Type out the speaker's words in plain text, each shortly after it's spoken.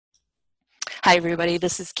Hi, everybody.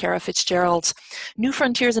 This is Kara Fitzgerald. New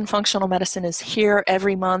Frontiers in Functional Medicine is here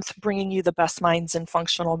every month, bringing you the best minds in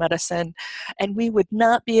functional medicine. And we would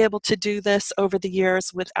not be able to do this over the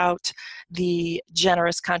years without the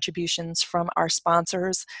generous contributions from our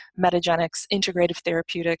sponsors, Metagenics, Integrative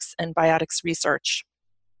Therapeutics, and Biotics Research.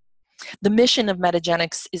 The mission of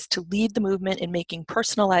Metagenics is to lead the movement in making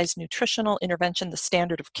personalized nutritional intervention the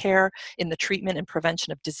standard of care in the treatment and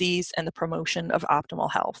prevention of disease and the promotion of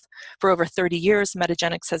optimal health. For over 30 years,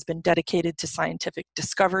 Metagenics has been dedicated to scientific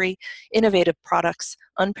discovery, innovative products,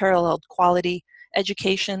 unparalleled quality,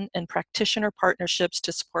 education, and practitioner partnerships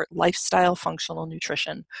to support lifestyle functional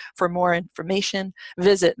nutrition. For more information,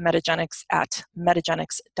 visit Metagenics at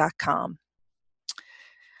metagenics.com.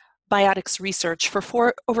 Biotics Research.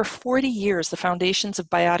 For over 40 years, the foundations of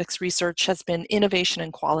Biotics Research has been innovation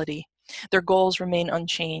and quality. Their goals remain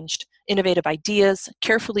unchanged: innovative ideas,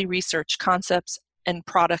 carefully researched concepts, and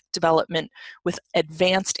product development with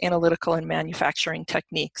advanced analytical and manufacturing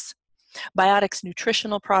techniques. Biotics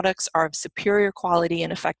nutritional products are of superior quality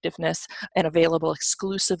and effectiveness and available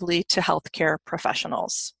exclusively to healthcare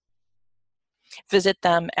professionals. Visit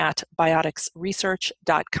them at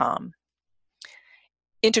bioticsresearch.com.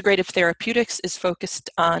 Integrative Therapeutics is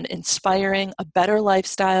focused on inspiring a better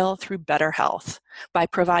lifestyle through better health. By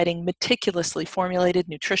providing meticulously formulated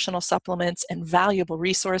nutritional supplements and valuable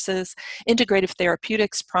resources, Integrative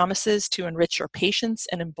Therapeutics promises to enrich your patients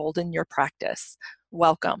and embolden your practice.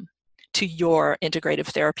 Welcome to your Integrative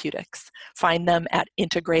Therapeutics. Find them at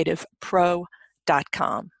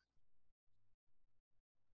integrativepro.com.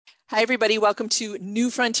 Hi, everybody. Welcome to New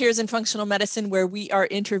Frontiers in Functional Medicine, where we are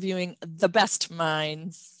interviewing the best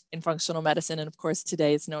minds in functional medicine. And of course,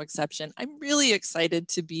 today is no exception. I'm really excited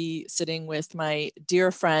to be sitting with my dear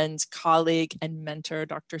friend, colleague, and mentor,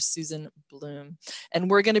 Dr. Susan Bloom. And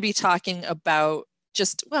we're going to be talking about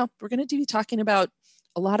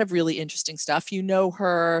a lot of really interesting stuff. You know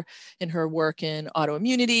her in her work in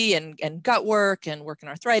autoimmunity and gut work and work in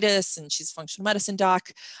arthritis, and she's a functional medicine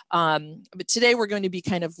doc. But today we're going to be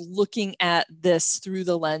kind of looking at this through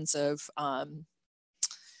the lens of,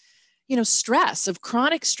 stress, of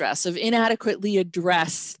chronic stress, of inadequately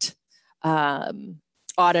addressed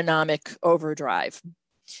autonomic overdrive.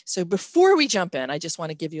 So before we jump in, I just want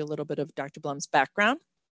to give you a little bit of Dr. Bloom's background.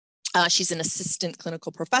 She's an assistant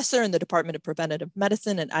clinical professor in the Department of Preventative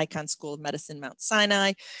Medicine at Icahn School of Medicine, Mount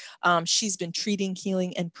Sinai. She's been treating,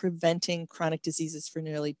 healing, and preventing chronic diseases for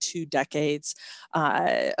nearly 2 decades.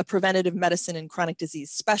 A preventative medicine and chronic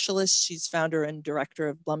disease specialist. She's founder and director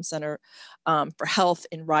of Blum Center for Health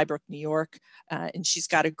in Rye Brook, New York. And she's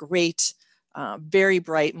got a great, very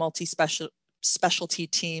bright, multi-specialty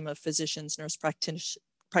team of physicians, nurse practitioners,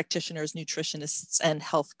 nutritionists, and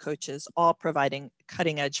health coaches, all providing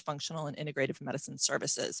cutting-edge functional and integrative medicine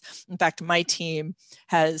services. In fact, my team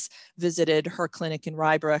has visited her clinic in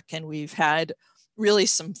Rye Brook, and we've had really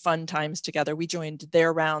some fun times together. We joined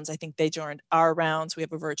their rounds. I think they joined our rounds. We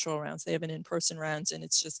have a virtual rounds. They have an in-person rounds, and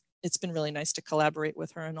it's been really nice to collaborate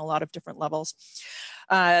with her on a lot of different levels.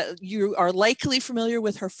 You are likely familiar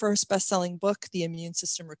with her first best-selling book, The Immune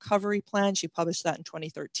System Recovery Plan. She published that in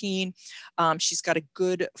 2013. She's got a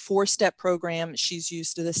good 4-step program. She's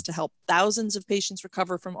used this to help thousands of patients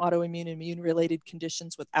recover from autoimmune and immune-related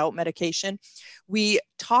conditions without medication. We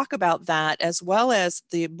talk about that, as well as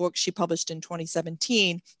the book she published in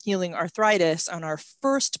 2017, Healing Arthritis, on our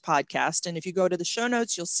first podcast. And if you go to the show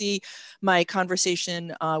notes, you'll see my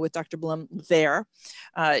conversation with Dr. Bloom there,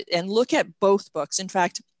 and look at both books. In fact,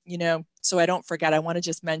 so I don't forget, I want to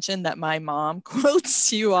just mention that my mom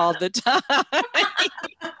quotes you all the time.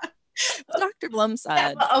 Dr. Bloom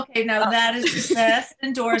said. Okay, now that is the best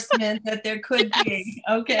endorsement that there could be.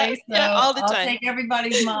 Okay, so all the time. I'll take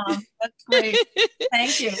everybody's mom. That's great.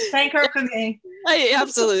 Thank you. Thank her for me.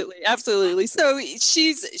 Absolutely. So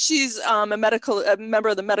she's a member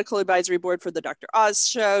of the medical advisory board for the Dr. Oz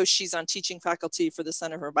Show. She's on teaching faculty for the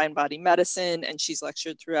Center for Mind-Body Medicine, and she's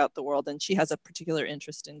lectured throughout the world. And she has a particular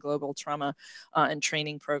interest in global trauma and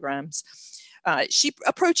training programs. She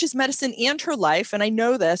approaches medicine and her life, and I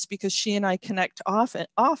know this because she and I connect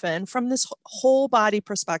often from this whole body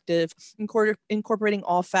perspective, incorporating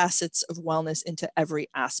all facets of wellness into every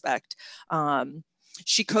aspect.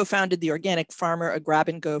 She co-founded The Organic Farmer, a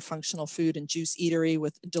grab-and-go functional food and juice eatery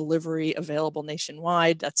with delivery available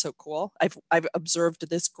nationwide. That's so cool. I've observed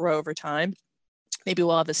this grow over time. Maybe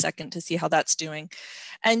we'll have a second to see how that's doing.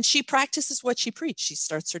 And she practices what she preaches. She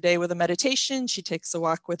starts her day with a meditation. She takes a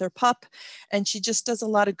walk with her pup, and she just does a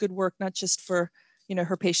lot of good work, not just for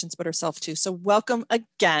her patients, but herself too. So welcome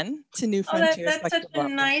again to New Frontiers. That's such a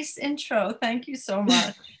nice intro. Thank you so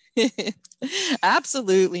much.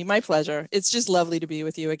 Absolutely. My pleasure. It's just lovely to be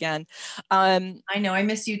with you again. I know, I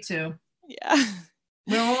miss you too. Yeah.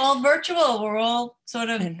 We're all virtual. We're all sort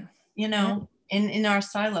of, And, yeah. in our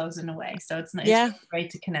silos in a way. So it's nice, Yeah. it's great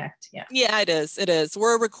to connect. Yeah. Yeah, it is. It is.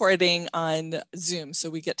 We're recording on Zoom, so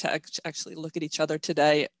we get to actually look at each other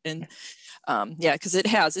today. And yeah, because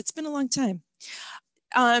it's been a long time.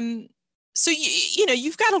 So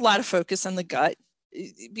you've got a lot of focus on the gut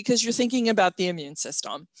because you're thinking about the immune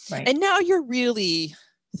system. Right. And now you're really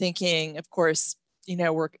thinking, of course,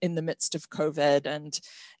 we're in the midst of COVID, and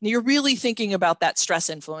you're really thinking about that stress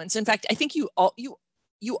influence. In fact, I think you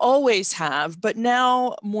always have, but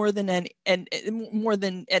now more than more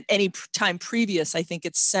than at any time previous, I think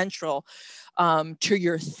it's central to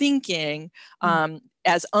your thinking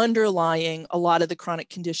as underlying a lot of the chronic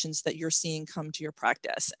conditions that you're seeing come to your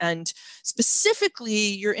practice. And specifically,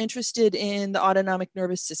 you're interested in the autonomic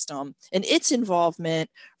nervous system and its involvement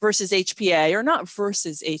versus HPA, or not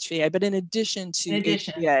versus HPA, but in addition to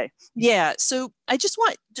HPA. Yeah. So I just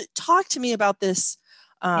want to talk to me about this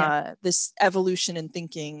this evolution in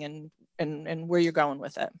thinking and where you're going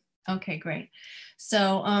with it. Okay, great.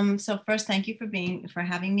 So, so first, thank you for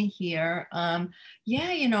having me here.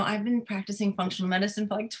 Yeah, I've been practicing functional medicine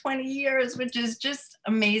for like 20 years, which is just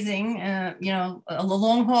amazing. A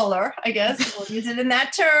long hauler, I guess. We'll use it in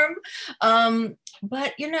that term.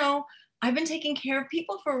 But I've been taking care of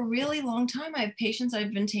people for a really long time. I have patients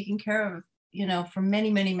I've been taking care of, for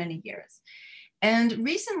many, many, many years. And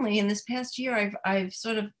recently, in this past year, I've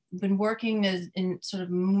sort of been working in sort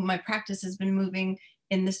of my practice has been moving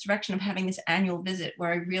in this direction of having this annual visit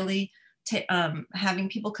where I really having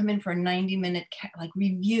people come in for a 90-minute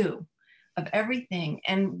review of everything.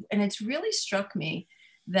 And it's really struck me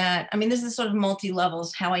that, I mean, this is sort of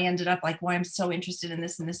multi-levels, how I ended up, like why I'm so interested in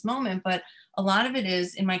this moment. But a lot of it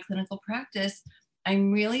is in my clinical practice,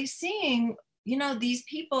 I'm really seeing, these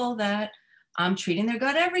people that I'm treating their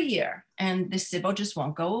gut every year and the SIBO just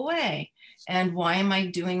won't go away. And why am I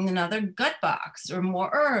doing another gut box or more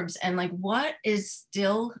herbs? And like, what is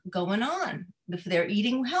still going on? If they're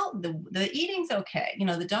eating health, the eating's okay,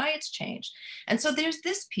 the diet's changed. And so there's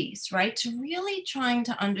this piece, right? To really trying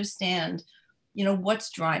to understand, what's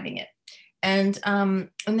driving it. And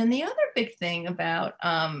then the other big thing about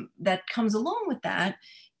that comes along with that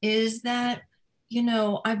is that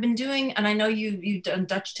I've been doing, and I know you've done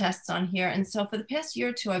Dutch tests on here. And so for the past year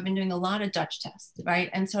or two, I've been doing a lot of Dutch tests, right?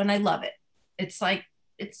 And I love it. It's like,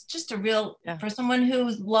 it's just a real, for someone who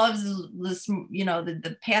loves this,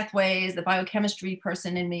 the pathways, the biochemistry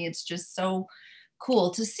person in me, it's just so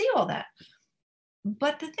cool to see all that.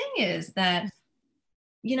 But the thing is that,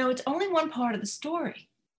 it's only one part of the story.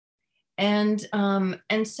 And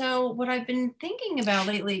so what I've been thinking about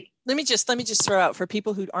lately. Let me just throw out for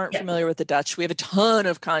people who aren't familiar with the Dutch. We have a ton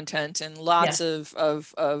of content and lots of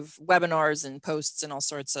webinars and posts and all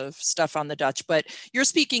sorts of stuff on the Dutch. But you're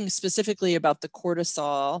speaking specifically about the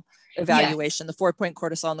cortisol evaluation, the 4-point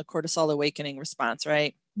cortisol and the cortisol awakening response,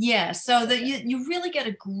 right? Yeah. So that you really get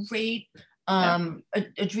a great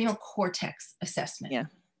adrenal cortex assessment,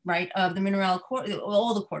 right, of the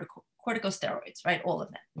all the corticosteroids, right? All of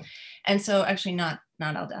them. And so actually not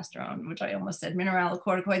aldosterone, which I almost said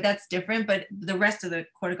mineralocorticoid, that's different, but the rest of the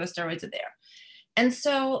corticosteroids are there. And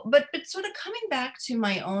so, but sort of coming back to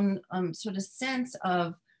my own sort of sense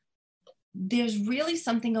of there's really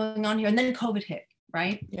something going on here. And then COVID hit,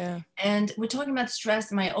 right? Yeah. And we're talking about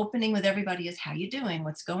stress. My opening with everybody is, how you doing?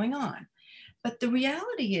 What's going on? But the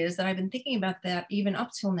reality is that I've been thinking about that even up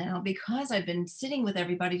till now, because I've been sitting with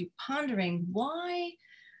everybody pondering, why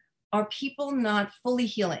are people not fully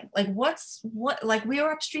healing? Like like we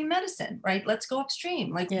are upstream medicine, right? Let's go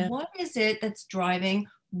upstream. Like, what is it that's driving?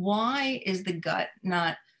 Why is the gut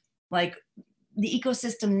not, like, the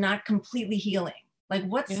ecosystem not completely healing? Like,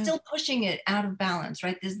 what's still pushing it out of balance,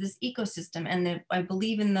 right? There's this ecosystem, and I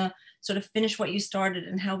believe in the sort of finish what you started,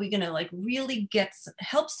 and how we're going to like really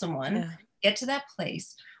help someone get to that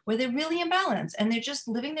place where they're really in balance and they're just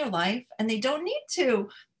living their life and they don't need to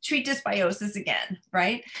treat dysbiosis again,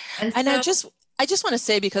 right? And I just want to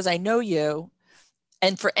say, because I know you,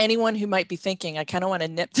 and for anyone who might be thinking, I kind of want to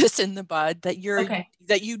nip this in the bud, that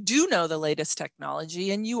that you do know the latest technology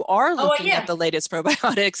and you are looking at the latest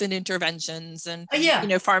probiotics and interventions and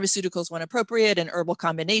pharmaceuticals when appropriate and herbal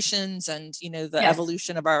combinations and the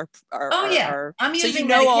evolution of our I'm so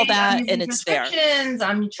using all that, and it's there.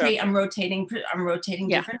 I'm rotating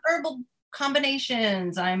different herbal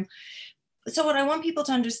combinations. So what I want people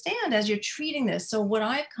to understand as you're treating this, so what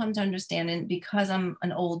I've come to understand, and because I'm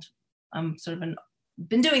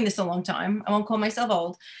been doing this a long time, I won't call myself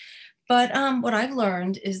old, but what I've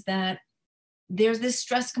learned is that there's this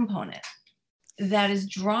stress component that is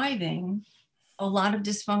driving a lot of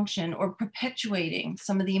dysfunction or perpetuating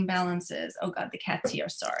some of the imbalances. Oh God, the cat's here,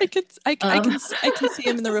 sorry. I can see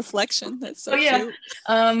him in the reflection. That's so cute.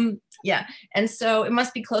 Yeah. And so it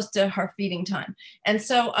must be close to her feeding time. And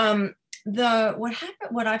so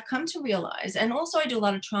what I've come to realize, and also I do a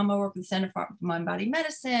lot of trauma work with the Center for Mind Body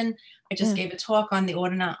Medicine. I just gave a talk on the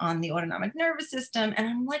autonomic nervous system, and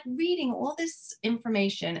I'm like reading all this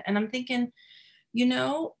information, and I'm thinking, you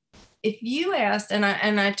know, if you asked, and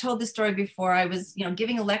I told this story before, I was, you know,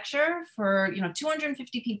 giving a lecture for, you know,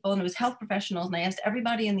 250 people, and it was health professionals, and I asked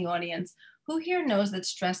everybody in the audience, who here knows that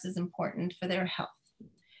stress is important for their health?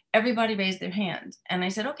 Everybody raised their hand. And I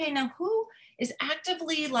said, okay, now who is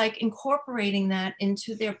actively like incorporating that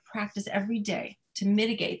into their practice every day to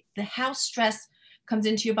mitigate how stress comes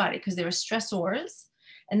into your body? Because there are stressors,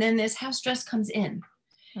 and then there's how stress comes in.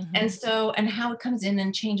 And so, and how it comes in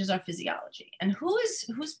and changes our physiology, and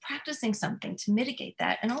who's practicing something to mitigate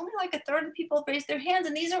that. And only like a third of people have raised their hands,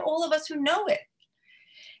 and these are all of us who know it.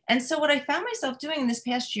 And so what I found myself doing this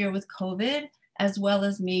past year with COVID, as well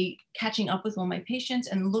as me catching up with all my patients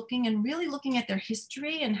and really looking at their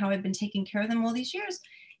history and how I've been taking care of them all these years,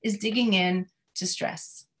 is digging in to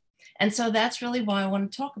stress. And so that's really why I want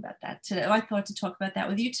to talk about that today. I thought to talk about that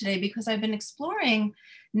with you today, because I've been exploring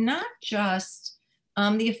not just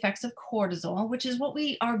the effects of cortisol, which is what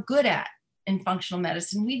we are good at in functional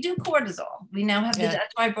medicine. We do cortisol. We now have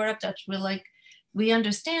that's why I brought up Dutch. We're like, we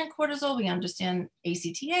understand cortisol, we understand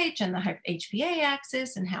ACTH and the HPA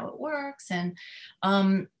axis and how it works, and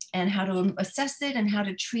how to assess it and how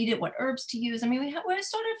to treat it, what herbs to use. I mean, we're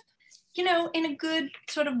sort of, you know, in a good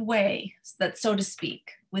sort of way, that, so to speak,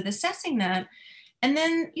 with assessing that. And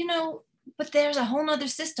then, you know, but there's a whole nother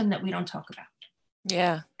system that we don't talk about.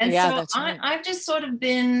 Yeah. And yeah, so that's right. I've just sort of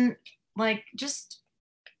been like, just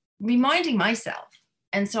reminding myself.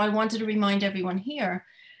 And so I wanted to remind everyone here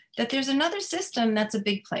that there's another system that's a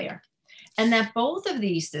big player, and that both of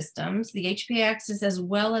these systems, the HPA axis as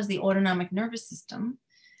well as the autonomic nervous system,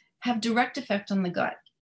 have direct effect on the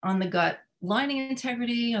gut lining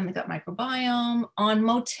integrity, on the gut microbiome, on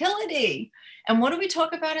motility. And what do we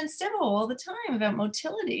talk about in civil all the time about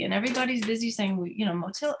motility? And everybody's busy saying, you know,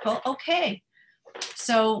 motility. Well, okay.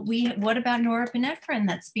 So what about norepinephrine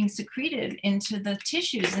that's being secreted into the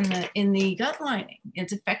tissues in the gut lining?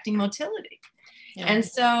 It's affecting motility. Yeah. And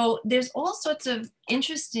so there's all sorts of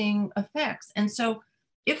interesting effects. And so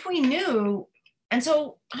if we knew, and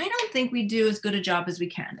so I don't think we do as good a job as we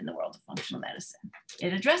can in the world of functional medicine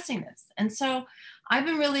in addressing this. And so I've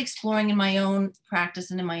been really exploring in my own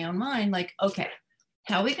practice and in my own mind, like, okay,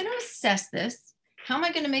 how are we going to assess this? How am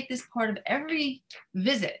I going to make this part of every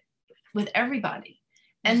visit with everybody,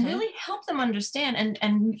 and really help them understand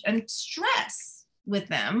and stress with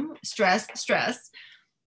them,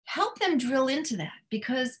 help them drill into that,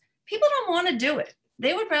 because people don't want to do it.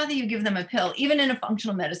 They would rather you give them a pill, even in a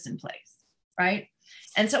functional medicine place, right?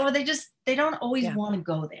 And so they don't always want to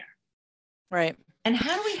go there. Right. And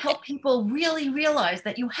how do we help people really realize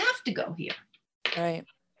that you have to go here? Right.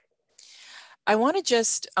 I want to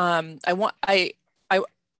just, I want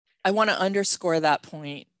to underscore that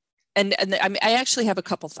point. And I mean, I actually have a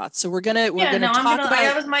couple thoughts. So we're gonna talk about.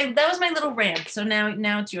 That was my little rant. So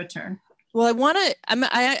now it's your turn. Well,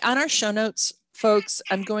 on our show notes, folks,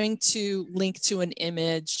 I'm going to link to an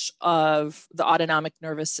image of the autonomic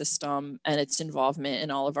nervous system and its involvement in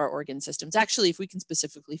all of our organ systems. Actually, if we can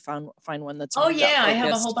specifically find one that's I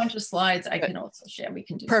have a whole bunch of slides I can also share. We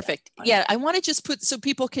can do perfect. Yeah, I want to just put so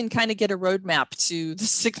people can kind of get a roadmap to the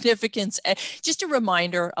significance. Just a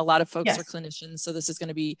reminder, a lot of folks are clinicians, so this is going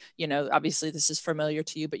to be, you know, obviously this is familiar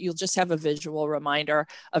to you, but you'll just have a visual reminder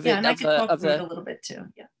of it. And I can talk through it a little bit too.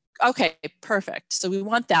 Yeah. Okay, perfect. So we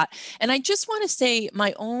want that. And I just want to say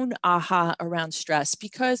my own aha around stress,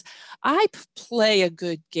 because I play a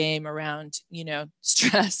good game around, you know,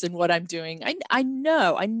 stress and what I'm doing. I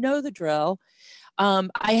know the drill.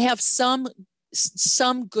 I have some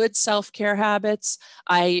good self-care habits.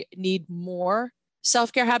 I need more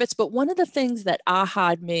self-care habits. But one of the things that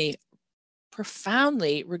aha'd me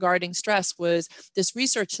profoundly regarding stress was this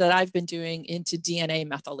research that I've been doing into DNA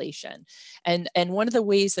methylation. And one of the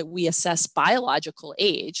ways that we assess biological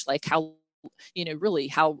age, like how, you know, really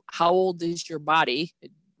how old is your body,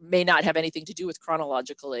 it may not have anything to do with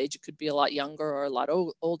chronological age. It could be a lot younger or a lot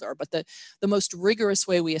older, but the most rigorous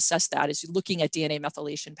way we assess that is looking at DNA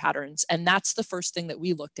methylation patterns. And that's the first thing that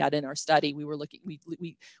we looked at in our study.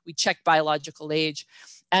 We checked biological age.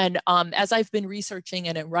 And as I've been researching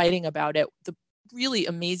and writing about it, really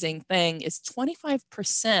amazing thing is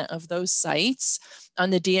 25% of those sites on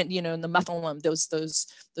the DNA, in the methylome, those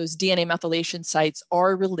DNA methylation sites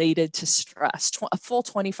are related to stress, a full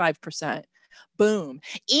 25%. Boom.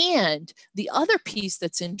 And the other piece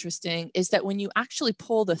that's interesting is that when you actually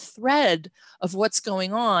pull the thread of what's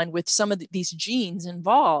going on with some of these genes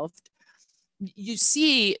involved, you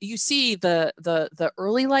see the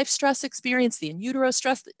early life stress experience, the in utero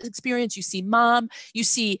stress experience, you see mom, you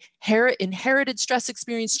see inherited stress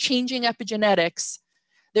experience, changing epigenetics.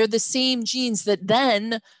 They're the same genes that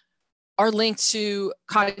then are linked to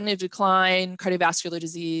cognitive decline, cardiovascular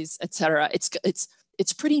disease, et cetera.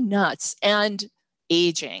 It's pretty nuts, and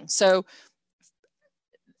aging. So,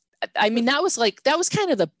 I mean, that was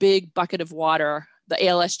kind of the big bucket of water, the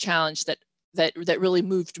ALS challenge that really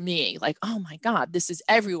moved me. Like, oh my God, this is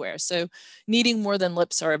everywhere. So needing more than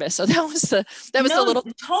lip service. So that was the little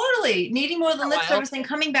totally needing more than lip service. And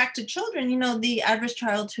coming back to children, the adverse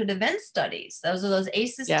childhood event studies. Those are those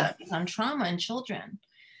ACEs studies on trauma in children.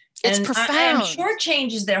 It's and profound. I'm sure it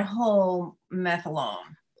changes their whole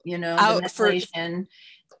methylome, the methylation,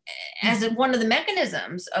 as one of the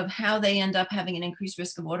mechanisms of how they end up having an increased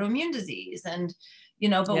risk of autoimmune disease. And,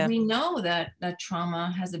 but we know that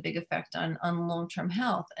trauma has a big effect on long-term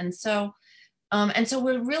health. And so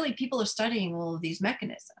people are studying all of these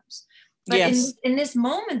mechanisms. But in this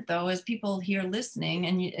moment, though, as people here listening,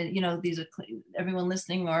 and these are everyone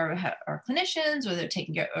listening are clinicians, or they're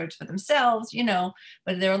taking care of for themselves,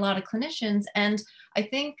 but there are a lot of clinicians, and I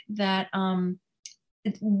think that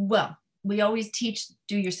we always teach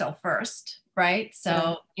do yourself first, right?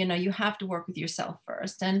 So you have to work with yourself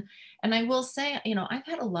first, and I will say, I've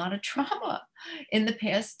had a lot of trauma in the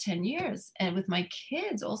past 10 years, and with my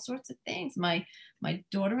kids, all sorts of things. My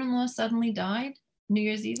daughter-in-law suddenly died New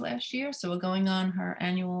Year's Eve last year. So we're going on her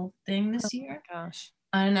annual thing this year. Gosh.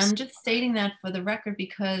 And I'm just stating that for the record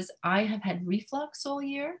because I have had reflux all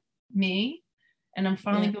year, and I'm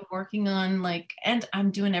finally been working on and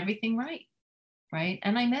I'm doing everything right?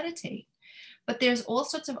 And I meditate. But there's all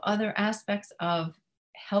sorts of other aspects of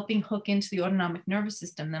helping hook into the autonomic nervous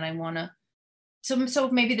system that I want to. So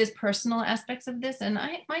maybe there's personal aspects of this. And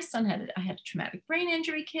my son I had a traumatic brain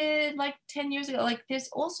injury kid 10 years ago. There's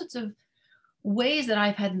all sorts of ways that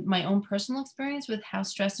I've had my own personal experience with how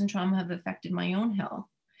stress and trauma have affected my own health.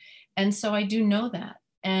 And so I do know that.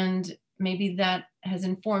 And maybe that has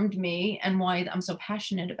informed me and why I'm so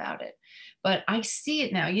passionate about it. But I see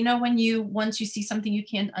it now. Once you see something, you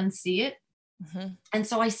can't unsee it. Mm-hmm. And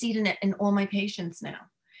so I see it in all my patients now.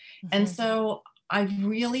 Mm-hmm. And so I've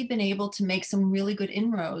really been able to make some really good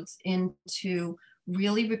inroads into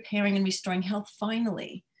really repairing and restoring health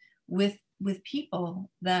finally with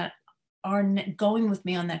people that are going with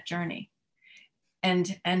me on that journey,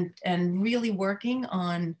 and really working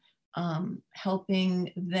on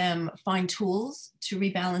helping them find tools to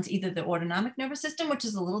rebalance either the autonomic nervous system, which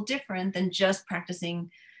is a little different than just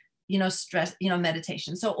practicing, stress,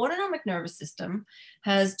 meditation. So autonomic nervous system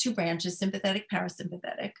has two branches: sympathetic,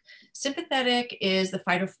 parasympathetic. Sympathetic is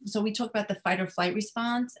so we talk about the fight or flight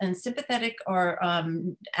response, and sympathetic are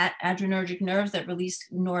adrenergic nerves that release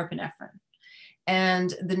norepinephrine.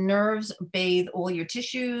 And the nerves bathe all your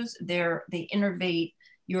tissues. They innervate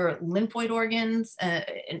your lymphoid organs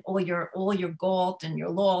and all your GALT and your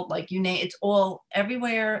LALT, you name it's all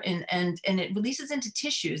everywhere. And it releases into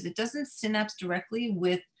tissues. It doesn't synapse directly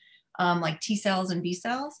with T cells and B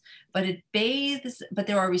cells, but it bathes. But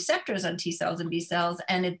there are receptors on T cells and B cells,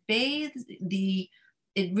 and it bathes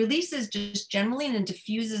it releases just generally, and it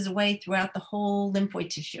diffuses away throughout the whole lymphoid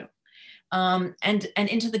tissue, and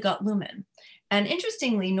into the gut lumen. And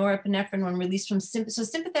interestingly, norepinephrine, when released from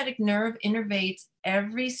sympathetic nerve, innervates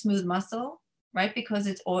every smooth muscle, right? Because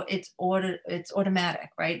it's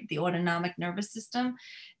automatic, right? The autonomic nervous system,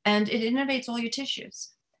 and it innervates all your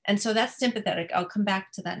tissues. And so that's sympathetic. I'll come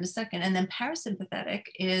back to that in a second. And then parasympathetic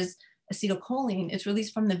is acetylcholine. It's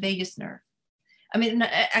released from the vagus nerve. I mean,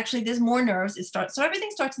 actually, there's more nerves. So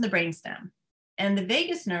everything starts in the brainstem, and the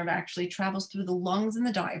vagus nerve actually travels through the lungs and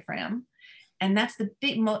the diaphragm, and that's the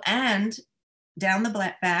big and down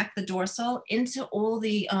the back, the dorsal, into all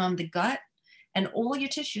the gut and all your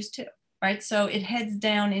tissues too, right? So it heads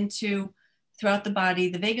down into throughout the body.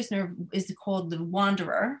 The vagus nerve is called the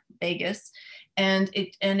wanderer, vagus, and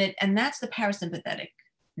that's the parasympathetic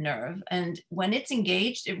nerve. And when it's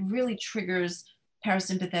engaged, it really triggers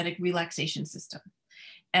parasympathetic relaxation system.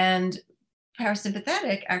 And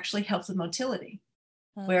parasympathetic actually helps with motility,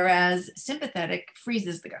 whereas sympathetic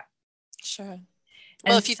freezes the gut. Sure.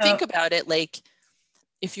 Well, if you think about it,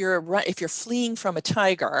 if you're fleeing from a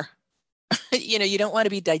tiger, you don't want to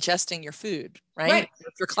be digesting your food, right?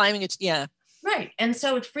 If you're climbing it, yeah. Right. And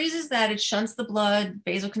so it freezes that, it shunts the blood,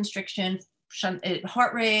 vasoconstriction,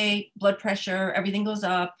 heart rate, blood pressure, everything goes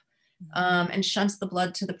up, and shunts the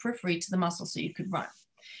blood to the periphery, to the muscle, so you could run.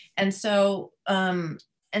 And so,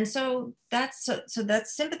 so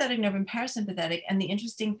that's sympathetic nerve and parasympathetic. And the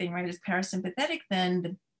interesting thing, right, is parasympathetic, then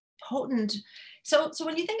the potent. So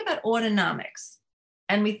when you think about autonomics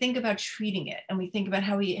and we think about treating it and we think about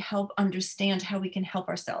how we help understand how we can help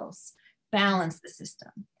ourselves balance the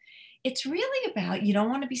system, it's really about, you don't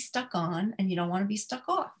want to be stuck on and you don't want to be stuck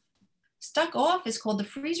off. Stuck off is called the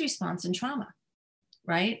freeze response in trauma,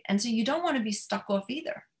 right? And so you don't want to be stuck off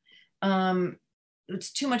either.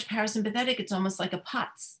 It's too much parasympathetic. It's almost like a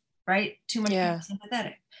POTS, right? Too much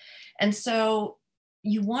parasympathetic. And so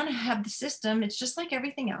you want to have the system, it's just like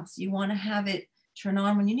everything else. You want to have it turn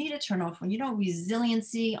on when you need it, turn off when you don't.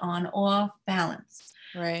 Resiliency, on, off, balance.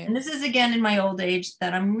 Right. And this is, again, in my old age,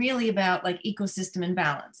 that I'm really about like ecosystem and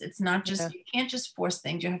balance. It's not just, you can't just force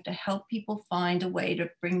things. You have to help people find a way to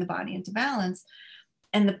bring the body into balance.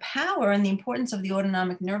 And the power and the importance of the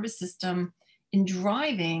autonomic nervous system in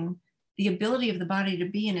driving the ability of the body to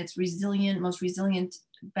be in its resilient, most resilient,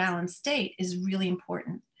 balanced state is really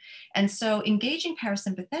important. And so engaging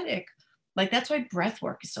parasympathetic, like that's why breath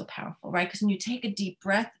work is so powerful, right? Because when you take a deep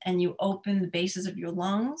breath and you open the bases of your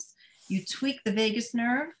lungs, you tweak the vagus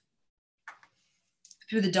nerve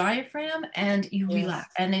through the diaphragm and you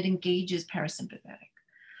relax, and it engages parasympathetic.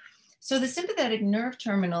 So the sympathetic nerve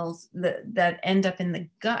terminals that end up in the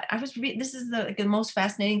gut, this is the most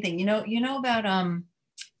fascinating thing. You know about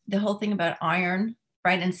the whole thing about iron,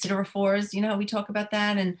 right? And siderophores, we talk about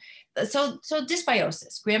that. And so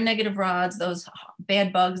dysbiosis, gram-negative rods, those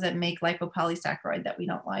bad bugs that make lipopolysaccharide that we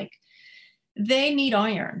don't like, they need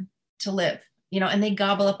iron to live, and they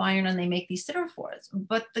gobble up iron and they make these siderophores.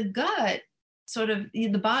 But the gut, sort of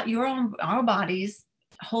our bodies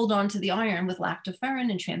hold on to the iron with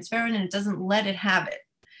lactoferrin and transferrin, and it doesn't let it have it.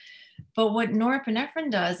 But what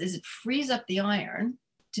norepinephrine does is it frees up the iron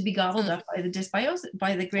to be gobbled up by the dysbiosis,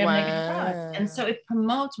 by the gram-negative rods. And so it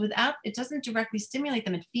promotes it doesn't directly stimulate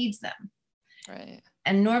them, it feeds them. Right.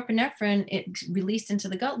 And norepinephrine, it released into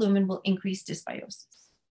the gut lumen, will increase dysbiosis.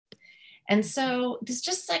 And so there's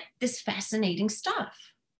just like this fascinating stuff,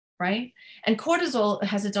 right? And cortisol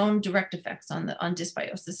has its own direct effects on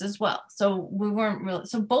dysbiosis as well. So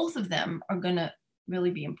so both of them are going to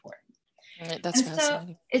really be important. Right, that's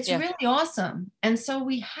fascinating. So it's really awesome. And so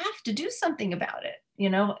we have to do something about it,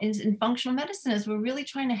 in functional medicine, as we're really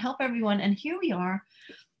trying to help everyone. And here we are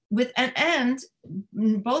with, and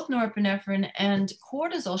both norepinephrine and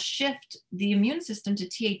cortisol shift the immune system to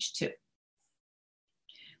Th2,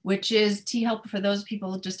 which is T helper for those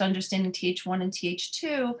people just understanding Th1 and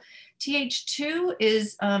Th2. Th2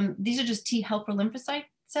 is, these are just T helper lymphocyte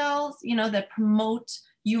cells, that promote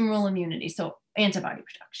humoral immunity, so antibody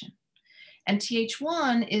production. And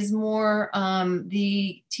Th1 is more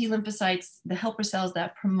the T lymphocytes, the helper cells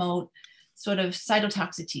that promote sort of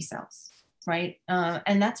cytotoxic T cells, right?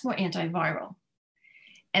 And that's more antiviral.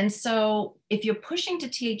 And so if you're pushing to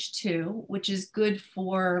Th2, which is good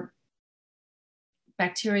for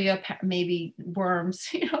bacteria, maybe worms,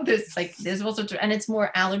 there's all sorts of, and it's more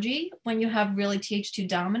allergy when you have really Th2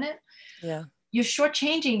 dominant. Yeah. You're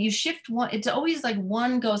shortchanging, you shift one, it's always like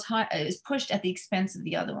one goes high, is pushed at the expense of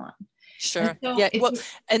the other one. Sure. So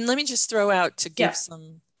and let me just throw out to give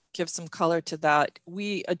some color to that.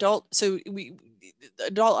 Adult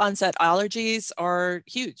onset allergies are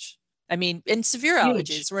huge. I mean, and severe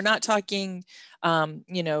allergies. We're not talking,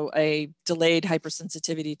 a delayed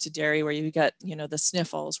hypersensitivity to dairy where you get, the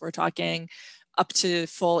sniffles. We're talking up to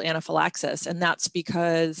full anaphylaxis, and that's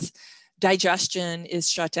because digestion is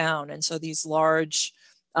shut down, and so these large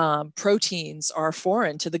proteins are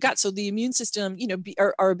foreign to the gut. So the immune system,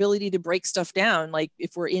 our ability to break stuff down, like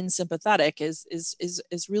if we're in sympathetic,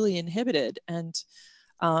 is really inhibited, and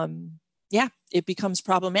it becomes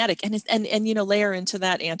problematic. And layer into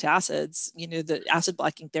that antacids, the acid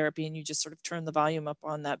blocking therapy, and you just sort of turn the volume up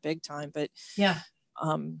on that big time. But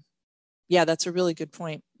that's a really good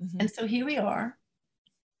point. Mm-hmm. And so here we are,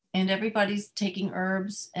 and everybody's taking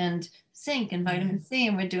herbs and zinc and vitamin C,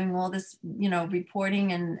 and we're doing all this,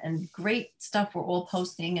 reporting and great stuff we're all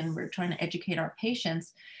posting, and we're trying to educate our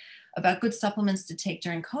patients about good supplements to take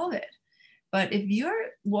during COVID. But if you're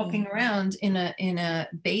walking around in a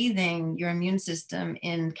bathing your immune system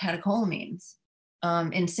in catecholamines,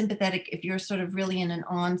 in sympathetic, if you're sort of really in an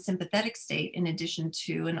on sympathetic state, in addition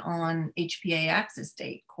to an on HPA axis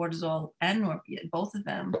state, cortisol and norepinephrine, both of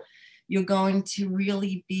them, you're going to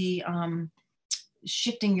really be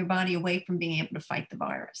shifting your body away from being able to fight the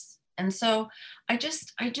virus. And so I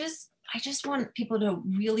I just want people to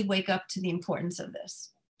really wake up to the importance of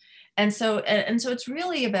this. And so it's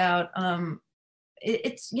really about,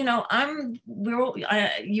 it's, you know,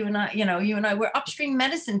 you and I, we're upstream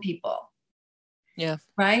medicine people. Yeah.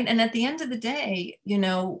 Right. And at the end of the day, you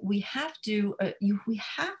know, we have to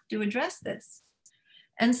address this.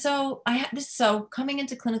 And so so coming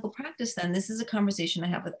into clinical practice, then this is a conversation I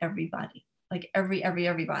have with everybody, like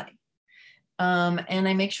everybody. And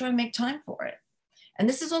I make sure I make time for it. And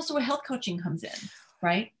this is also where health coaching comes in,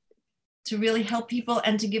 right? To really help people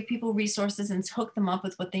and to give people resources and hook them up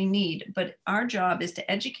with what they need. But our job is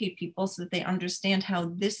to educate people so that they understand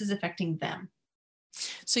how this is affecting them.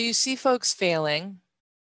 So you see folks failing.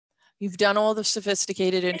 You've done all the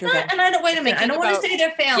sophisticated interventions. And I don't, wait a minute, I don't want to say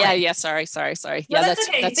they're failing. Yeah, sorry. Well, Yeah, that's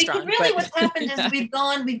okay. That's strong, really what's happened is we've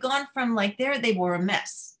gone from like they were a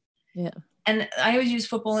mess. Yeah. And I always use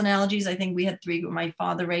football analogies. I think we had 3, my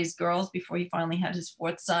father raised girls before he finally had his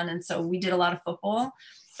 4th son. And so we did a lot of football.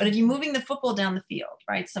 But if you're moving the football down the field,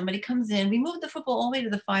 right? Somebody comes in, we moved the football all the way to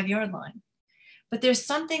the 5-yard line. But there's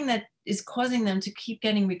something that is causing them to keep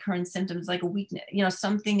getting recurrent symptoms, like a weakness. You know,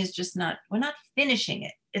 something is just we're not finishing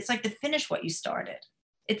it. It's like to finish what you started.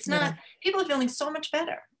 It's not, people are feeling so much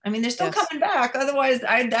better. I mean, they're still coming back. Otherwise,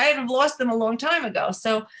 I'd have lost them a long time ago.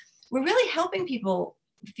 So we're really helping people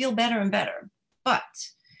feel better and better. But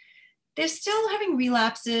they're still having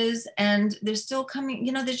relapses and they're still coming,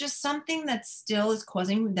 you know, there's just something that still is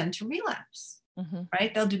causing them to relapse,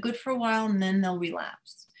 right? They'll do good for a while and then they'll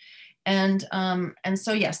relapse. And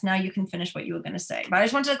so, yes, now you can finish what you were going to say. But I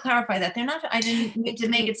just wanted to clarify that they're not, I didn't mean to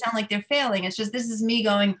make it sound like they're failing. It's just, this is me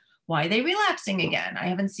going, why are they relapsing again? I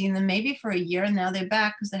haven't seen them maybe for a year and now they're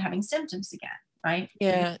back because they're having symptoms again, right?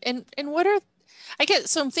 Yeah. And what are,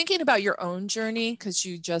 so I'm thinking about your own journey because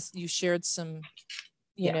you shared some,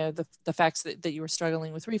 you know, the facts that you were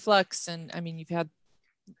struggling with reflux. And I mean,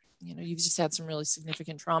 you've just had some really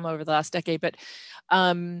significant trauma over the last decade, but,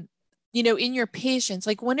 you know, in your patients,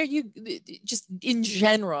 like when are you, just in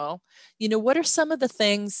general, you know, what are some of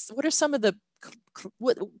the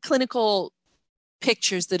clinical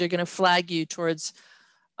pictures that are going to flag you towards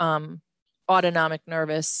autonomic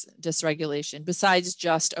nervous dysregulation besides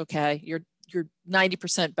just, okay, you're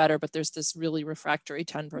 90% better, but there's this really refractory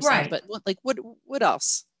 10%, right? But what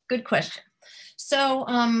else? Good question. So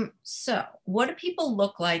what do people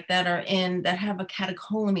look like that have a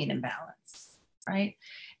catecholamine imbalance, right?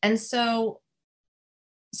 And so,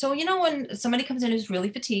 you know, when somebody comes in who's really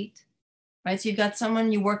fatigued, right? So you've got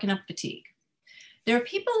someone, you're working up fatigue. There are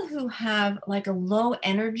people who have like a low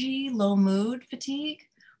energy, low mood fatigue,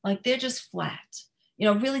 like they're just flat, you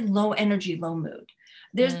know, really low energy, low mood.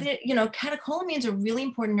 There's you know, catecholamines are really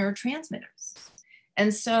important neurotransmitters.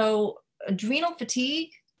 And so adrenal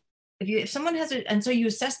fatigue, if someone has and so you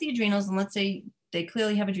assess the adrenals and let's say they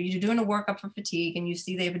clearly have you're doing a workup for fatigue and you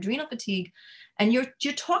see they have adrenal fatigue and you're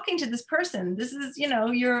talking to this person. This is, you know,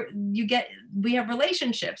 we have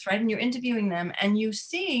relationships, right? And you're interviewing them and you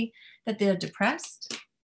see that they're depressed,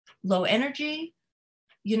 low energy,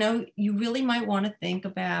 you know, you really might want to think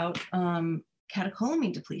about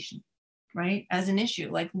catecholamine depletion, right? As an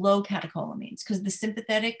issue, like low catecholamines, because the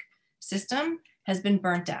sympathetic system has been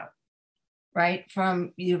burnt out, right?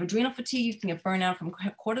 You have adrenal fatigue, you can get burnout from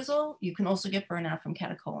cortisol, you can also get burnout from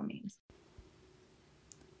catecholamines.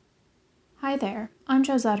 Hi there, I'm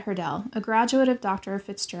Josette Hurdell, a graduate of Dr.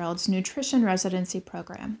 Fitzgerald's nutrition residency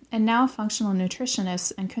program, and now functional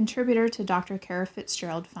nutritionist and contributor to Dr. Kara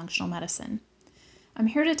Fitzgerald Functional Medicine. I'm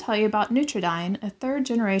here to tell you about Nutridyne, a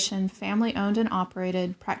third-generation, family-owned and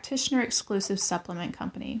operated, practitioner-exclusive supplement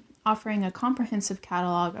company, offering a comprehensive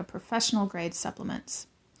catalog of professional-grade supplements.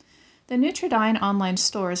 The Nutridyne online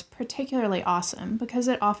store is particularly awesome because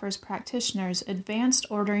it offers practitioners advanced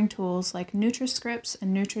ordering tools like NutriScripts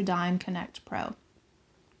and Nutridyne Connect Pro.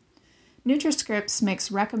 NutriScripts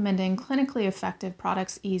makes recommending clinically effective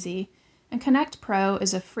products easy, and Connect Pro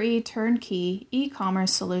is a free turnkey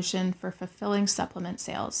e-commerce solution for fulfilling supplement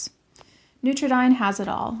sales. Nutridyne has it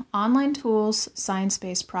all: online tools,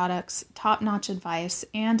 science-based products, top-notch advice,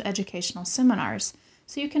 and educational seminars,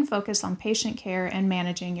 so you can focus on patient care and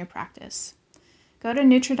managing your practice. Go to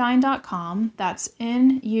Nutridyne.com, that's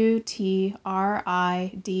Nutridyn.com,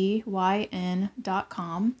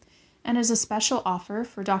 and as a special offer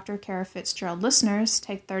for Dr. Kara Fitzgerald listeners,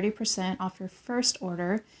 take 30% off your first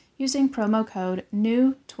order using promo code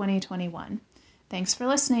NEW2021. Thanks for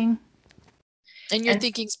listening. And you're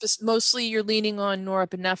thinking mostly you're leaning on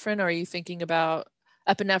norepinephrine, or are you thinking about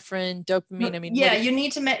epinephrine, dopamine? I mean, yeah, you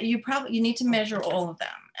need to measure all of them.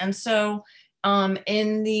 And so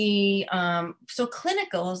In the, so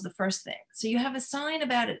clinical is the first thing. So you have a sign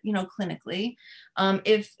about it, you know, clinically,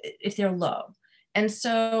 if they're low. And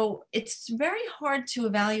so it's very hard to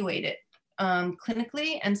evaluate it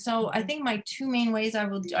clinically. And so I think my two main ways I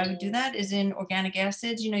would do that is in organic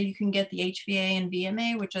acids. You know, you can get the HVA and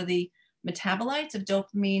VMA, which are the metabolites of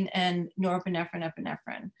dopamine and norepinephrine,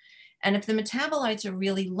 epinephrine. And if the metabolites are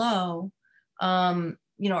really low,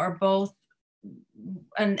 you know, are both,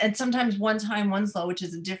 and sometimes one's high and one's low, which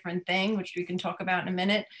is a different thing, which we can talk about in a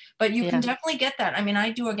minute, but you can definitely get that. I mean, I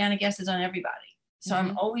do organic acids on everybody. So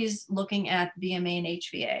I'm always looking at VMA and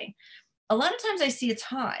HVA. A lot of times I see it's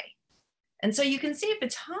high. And so you can see if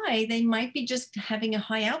it's high, they might be just having a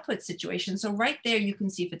high output situation. So right there, you can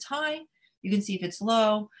see if it's high, you can see if it's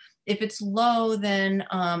low. If it's low, then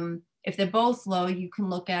if they're both low, you can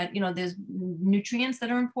look at, you know, there's nutrients that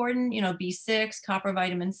are important, you know, B6, copper,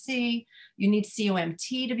 vitamin C. You need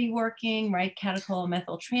COMT to be working, right?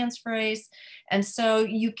 Catechol-methyltransferase. And so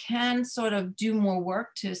you can sort of do more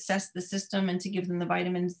work to assess the system and to give them the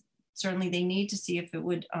vitamins certainly they need to see if it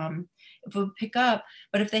would pick up.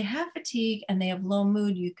 But if they have fatigue and they have low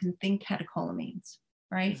mood, you can think catecholamines,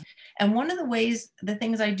 right? And one of the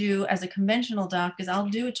things I do as a conventional doc is I'll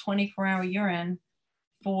do a 24-hour urine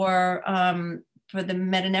for the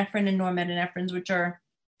medinephrine and normepinephrine's, which are,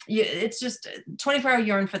 it's just 24-hour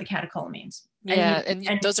urine for the catecholamines. Yeah,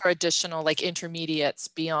 and those are additional like intermediates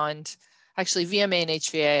beyond. Actually, VMA and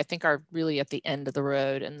HVA, I think, are really at the end of the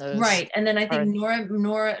road, and those. Right, and then I think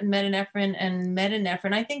norepinephrine and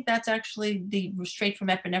medinephrine. I think that's actually the straight from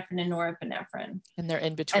epinephrine and norepinephrine. And they're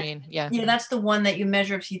in between, yeah. Yeah, that's the one that you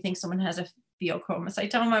measure if you think someone has a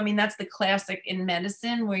pheochromocytoma. I mean, that's the classic in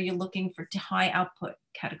medicine where you're looking for high output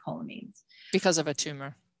catecholamines. Because of a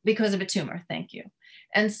tumor. Because of a tumor, thank you.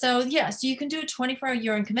 And so, yeah, so you can do a 24-hour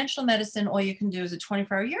urine. Conventional medicine, all you can do is a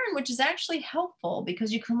 24-hour urine, which is actually helpful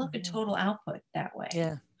because you can look at total output that way.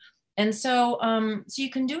 Yeah. And so, so you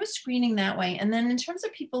can do a screening that way. And then in terms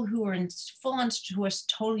of people who are in full on, who are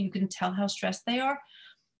total, you can tell how stressed they are.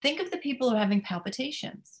 Think of the people who are having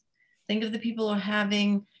palpitations. Think of the people who are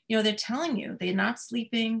having, you know, they're telling you they're not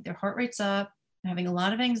sleeping, their heart rate's up, they're having a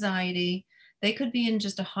lot of anxiety. They could be in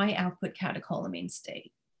just a high output catecholamine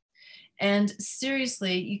state. And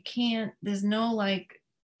seriously, you can't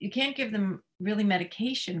give them really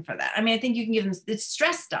medication for that. I mean, I think you can give them, it's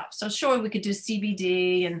stress stuff. So sure, we could do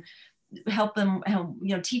CBD and help them,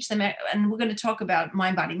 you know, teach them. And we're going to talk about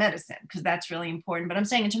mind body medicine because that's really important. But I'm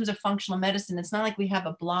saying in terms of functional medicine, it's not like we have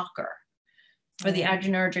a blocker for the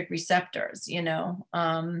adrenergic receptors, you know.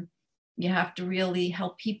 You have to really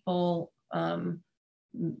help people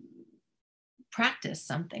practice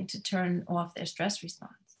something to turn off their stress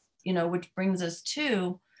response. You know, which brings us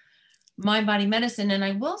to mind body medicine. And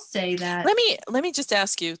I will say that. Let me just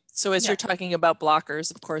ask you. So as you're talking about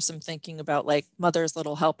blockers, of course, I'm thinking about like Mother's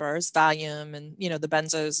Little Helpers, Valium, and, you know, the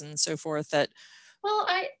benzos and so forth that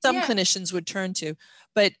some clinicians would turn to.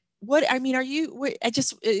 But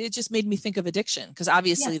it just made me think of addiction, because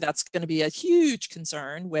obviously that's going to be a huge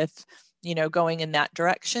concern with, you know, going in that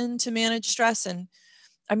direction to manage stress. And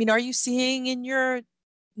I mean, are you seeing in your,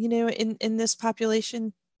 you know, in this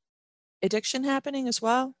population addiction happening as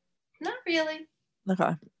well? Not really.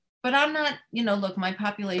 Okay. But I'm not, you know, look, my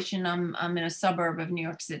population, I'm in a suburb of New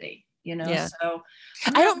York City, you know, so.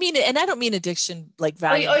 I don't mean it, and I don't mean addiction like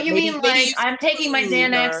value. Oh, you mean like I'm taking my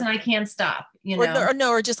Xanax and I can't stop, you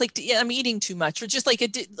know? Or just like, I'm eating too much, or just like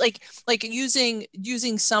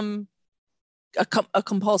using some, a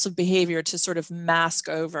compulsive behavior to sort of mask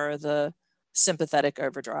over the sympathetic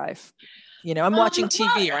overdrive. You know, I'm watching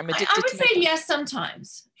TV or I'm addicted to. I would say yes,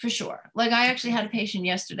 sometimes, for sure. Like I actually had a patient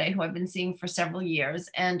yesterday who I've been seeing for several years,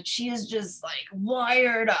 and she is just like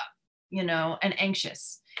wired up, you know, and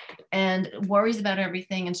anxious and worries about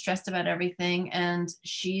everything and stressed about everything. And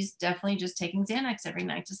she's definitely just taking Xanax every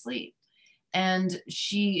night to sleep. And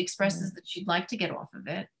she expresses that she'd like to get off of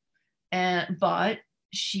it, but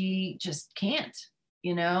she just can't,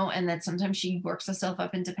 you know, and that sometimes she works herself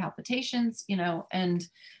up into palpitations, you know, and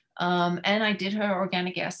I did her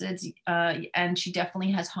organic acids, and she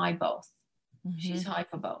definitely has high both. She's high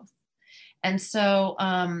for both. And so,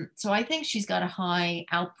 so I think she's got a high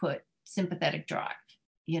output sympathetic drive,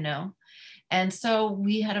 you know? And so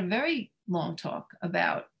we had a very long talk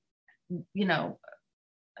about, you know,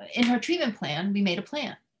 in her treatment plan, we made a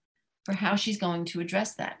plan for how she's going to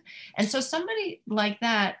address that. And so somebody like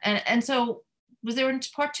that, and so was there a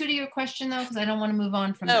part two to your question though? Because I don't want to move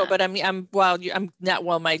on from that. No, but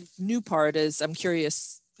my new part is I'm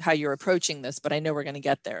curious how you're approaching this, but I know we're going to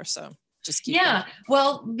get there. So just keep going.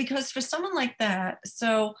 Well, because for someone like that,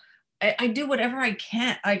 so I do whatever I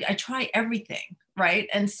can. I try everything, right?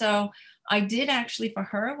 And so I did actually, for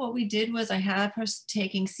her, what we did was I have her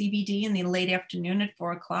taking CBD in the late afternoon at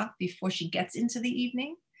 4 o'clock before she gets into the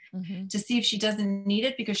evening, to see if she doesn't need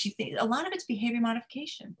it, because she thinks a lot of it's behavior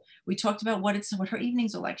modification. We talked about what her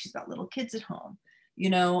evenings are like. She's got little kids at home,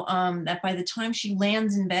 that by the time she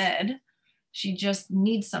lands in bed, she just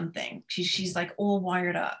needs something. She's like all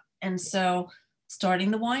wired up. And so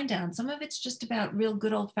starting the wind down, some of it's just about real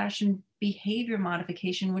good old fashioned behavior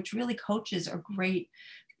modification, which really coaches are great.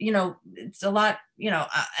 It's a lot,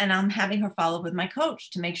 and I'm having her follow with my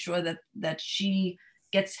coach to make sure that she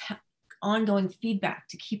gets ongoing feedback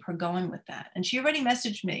to keep her going with that. And she already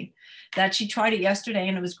messaged me that she tried it yesterday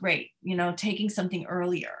and it was great, taking something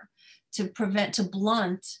earlier to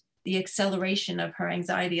blunt the acceleration of her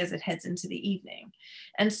anxiety as it heads into the evening.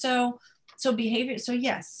 And so behavior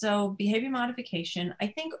modification, I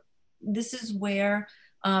think this is where,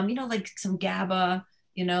 like some GABA,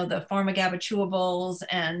 the pharma GABA chewables,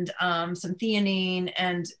 and some theanine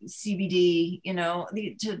and CBD,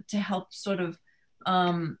 to help sort of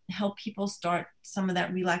help people start some of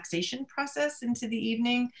that relaxation process into the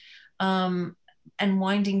evening, and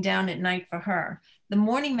winding down at night for her. The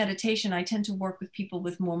morning meditation, I tend to work with people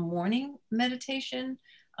with more morning meditation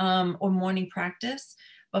or morning practice.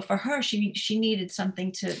 But for her, she needed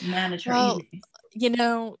something to manage her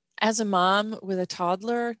evening. As a mom with a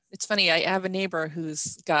toddler, it's funny. I have a neighbor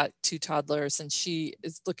who's got 2 toddlers, and she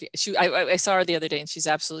is looking. I saw her the other day, and she's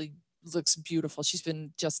absolutely looks beautiful. She's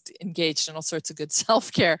been just engaged in all sorts of good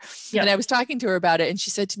self-care. Yep. And I was talking to her about it, and she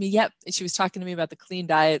said to me, yep. And she was talking to me about the clean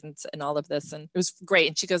diet and all of this. And it was great.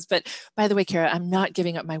 And she goes, but by the way, Kara, I'm not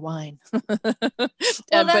giving up my wine.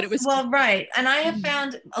 Right. And I have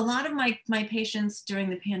found a lot of my patients during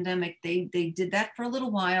the pandemic, they did that for a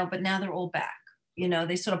little while, but now they're all back.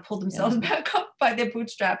 They sort of pulled themselves back up by their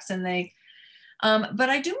bootstraps, and but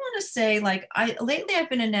I do want to say, lately I've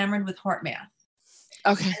been enamored with HeartMath.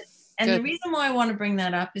 Okay. And the reason why I want to bring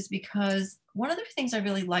that up is because one of the things I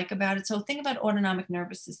really like about it, so think about autonomic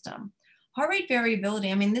nervous system, heart rate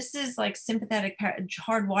variability. I mean, this is like sympathetic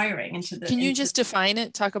hardwiring into the. Can you just define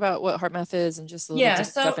it? Talk about what HeartMath is and just a little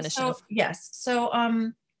definition. Yes. So,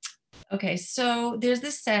 okay. So there's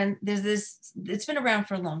this, it's been around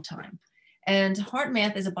for a long time. And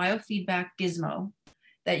HeartMath is a biofeedback gizmo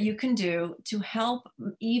that you can do to help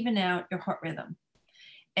even out your heart rhythm.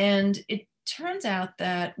 And it turns out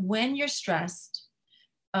that when you're stressed,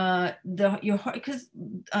 your heart, because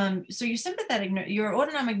so your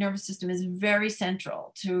autonomic nervous system is very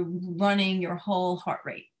central to running your whole heart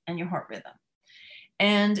rate and your heart rhythm.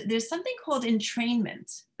 And there's something called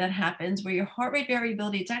entrainment that happens where your heart rate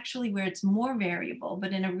variability, it's actually where it's more variable,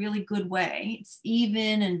 but in a really good way. It's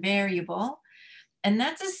even and variable. And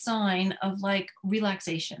that's a sign of like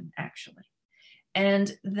relaxation, actually.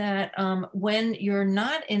 And that when you're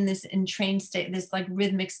not in this entrained state, this like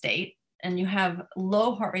rhythmic state, and you have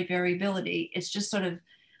low heart rate variability, it's just sort of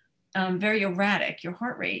very erratic, your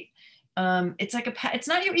heart rate. It's like it's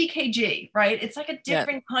not your EKG, right? It's like a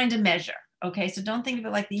different kind of measure. Okay, so don't think of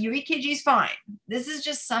it like your EKG is fine. This is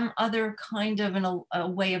just some other kind of a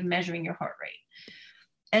way of measuring your heart rate.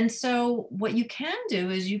 And so what you can do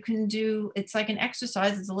is it's like an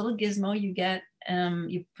exercise. It's a little gizmo you get,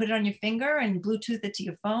 you put it on your finger and Bluetooth it to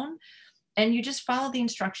your phone, and you just follow the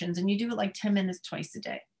instructions, and you do it like 10 minutes twice a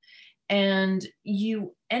day. And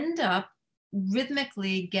you end up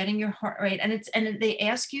rhythmically getting your heart rate. And they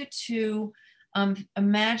ask you to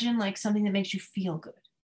imagine like something that makes you feel good.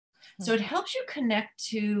 So it helps you connect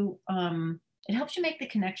to, it helps you make the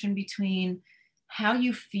connection between how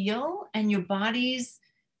you feel and your body's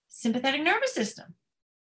sympathetic nervous system,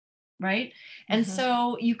 right? And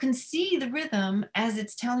so you can see the rhythm as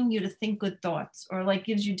it's telling you to think good thoughts, or like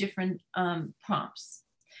gives you different prompts.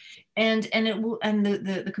 And it will, and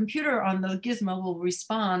the computer on the gizmo will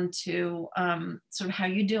respond to sort of how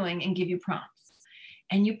you're doing and give you prompts.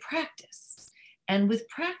 And you practice. And with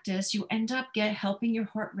practice, you end up helping your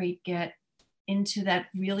heart rate get into that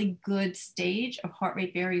really good stage of heart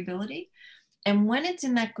rate variability. And when it's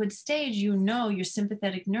in that good stage, your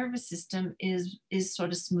sympathetic nervous system is sort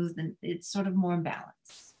of smooth, and it's sort of more in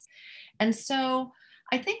balance. And so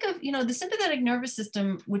I think of, the sympathetic nervous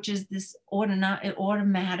system, which is this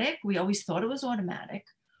automatic. We always thought it was automatic.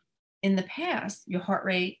 In the past, your heart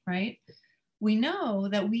rate, right? We know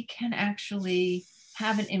that we can actually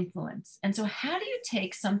have an influence. And so how do you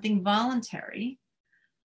take something voluntary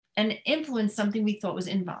and influence something we thought was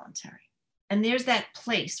involuntary? And there's that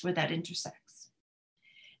place where that intersects.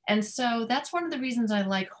 And so that's one of the reasons I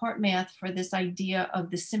like HeartMath, for this idea of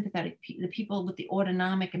the sympathetic, the people with the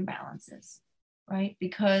autonomic imbalances, right?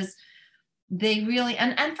 Because they really,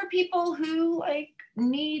 and for people who like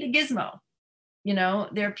need a gizmo, you know,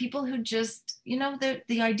 there are people who just, you know,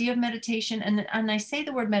 the idea of meditation, and I say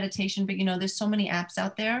the word meditation, but you know, there's so many apps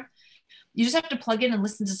out there. You just have to plug in and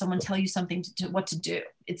listen to someone tell you something to what to do.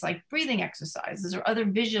 It's like breathing exercises or other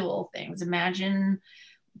visual things. Imagine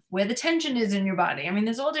where the tension is in your body. I mean,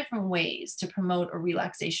 there's all different ways to promote a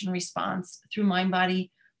relaxation response through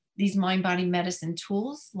these mind body medicine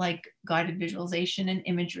tools like guided visualization and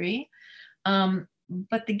imagery.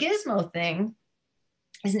 But the gizmo thing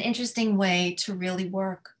is an interesting way to really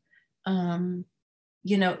work, you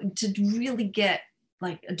know, to really get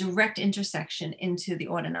like a direct intersection into the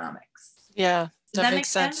autonomics. Yeah, that makes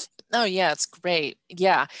sense. Oh yeah, it's great.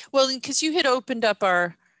 Yeah. Well, because you had opened up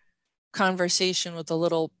our conversation with a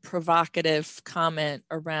little provocative comment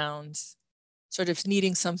around sort of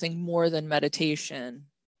needing something more than meditation.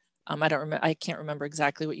 I can't remember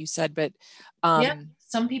exactly what you said, but yeah,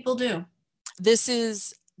 some people do. This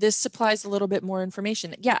supplies a little bit more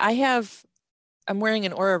information. Yeah, I'm wearing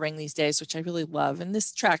an Oura ring these days, which I really love, and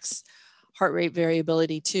this tracks heart rate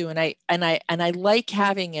variability too. And I like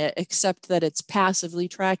having it, except that it's passively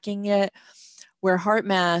tracking it. Where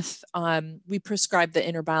HeartMath, we prescribe the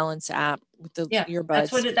Inner Balance app with the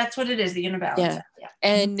earbuds. That's what it is, the Inner Balance app. Yeah.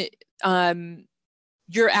 And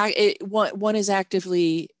one is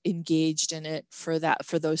actively engaged in it for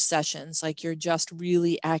those sessions. Like you're just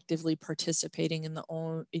really actively participating in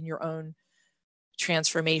your own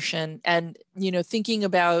transformation. And, you know, thinking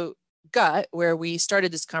about gut, where we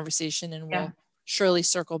started this conversation, and we'll surely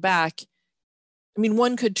circle back. I mean,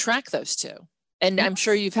 one could track those two. And I'm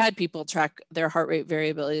sure you've had people track their heart rate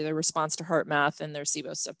variability, their response to HeartMath, and their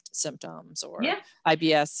SIBO symptoms or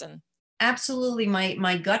IBS. And absolutely,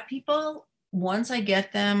 my gut people, once I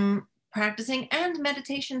get them practicing, and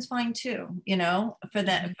meditation's fine too, you know, for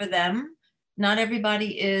them, not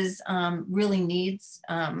everybody really needs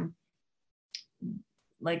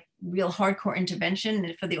like real hardcore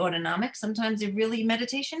intervention for the autonomics. Sometimes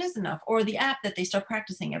meditation is enough, or the app that they start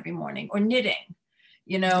practicing every morning, or knitting,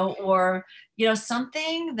 you know, or, you know,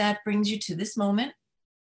 something that brings you to this moment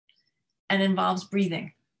and involves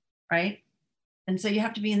breathing, right? And so you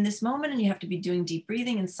have to be in this moment, and you have to be doing deep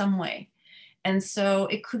breathing in some way. And so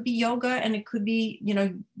it could be yoga, and it could be, you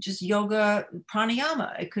know, just yoga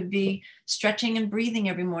pranayama. It could be stretching and breathing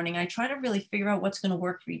every morning. I try to really figure out what's going to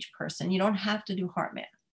work for each person. You don't have to do HeartMath,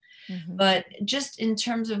 but just in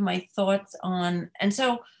terms of my thoughts on, and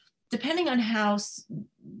so depending on how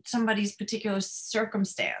somebody's particular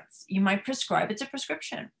circumstance, you might prescribe, it's a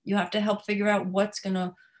prescription. You have to help figure out what's going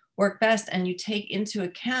to work best. And you take into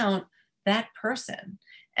account that person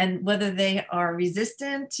and whether they are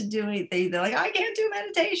resistant to doing, they're like, I can't do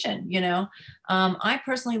meditation, you know. I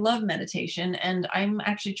personally love meditation, and I'm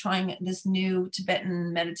actually trying this new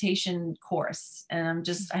Tibetan meditation course. And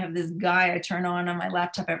I have this guy I turn on my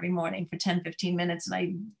laptop every morning for 10, 15 minutes, and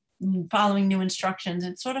I'm following new instructions.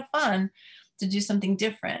 It's sort of fun to do something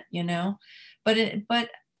different, you know. But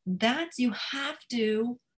that's, you have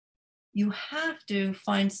to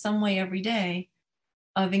find some way every day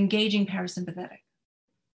of engaging parasympathetic.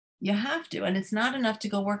 You have to, and it's not enough to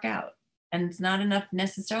go work out, and it's not enough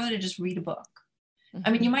necessarily to just read a book.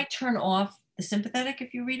 I mean, you might turn off the sympathetic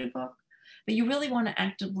if you read a book, but you really want to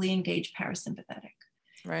actively engage parasympathetic.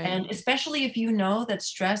 Right. And especially if you know that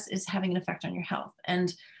stress is having an effect on your health.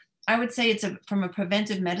 And I would say from a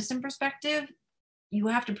preventive medicine perspective, you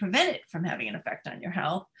have to prevent it from having an effect on your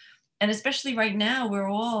health. And especially right now, we're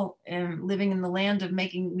all living in the land of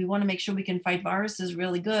we want to make sure we can fight viruses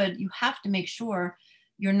really good. You have to make sure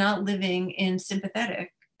you're not living in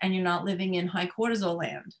sympathetic, and you're not living in high cortisol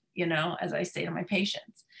land, you know, as I say to my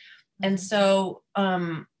patients. And so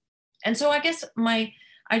I guess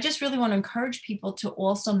I just really want to encourage people to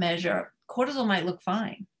also measure. Cortisol might look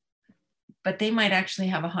fine, but they might actually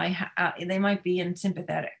have they might be in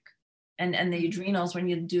sympathetic. And the adrenals, when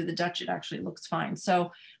you do the Dutch, it actually looks fine.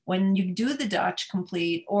 So when you do the Dutch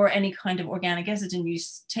complete, or any kind of organic estrogen, you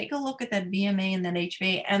take a look at that VMA and that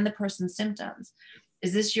HbA and the person's symptoms.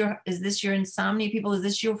 Is this your insomnia people? Is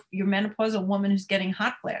this your menopausal woman who's getting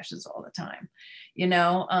hot flashes all the time? You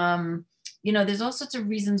know, there's all sorts of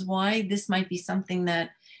reasons why this might be something that,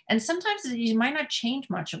 and sometimes you might not change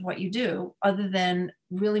much of what you do, other than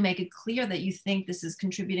really make it clear that you think this is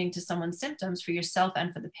contributing to someone's symptoms for yourself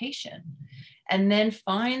and for the patient. And then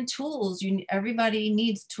find tools. Every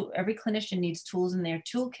clinician needs tools in their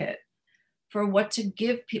toolkit for what to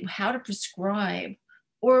give people, how to prescribe,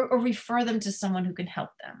 or refer them to someone who can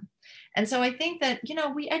help them. And so I think that, you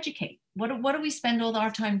know, we educate. What do we spend all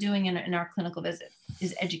our time doing in our clinical visits?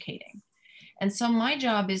 Is educating. And so my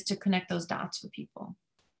job is to connect those dots for people.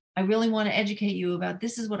 I really want to educate you about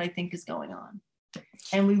this is what I think is going on.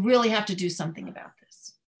 And we really have to do something about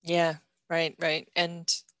this. Yeah, right. And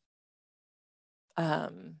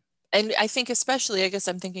I think especially, I guess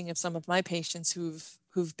I'm thinking of some of my patients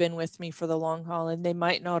who've been with me for the long haul, and they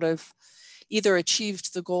might not have either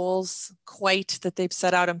achieved the goals quite that they've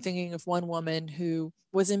set out. I'm thinking of one woman who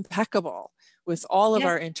was impeccable with all of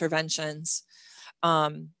our interventions.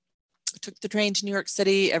 Took the train to New York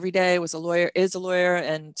City every day, is a lawyer,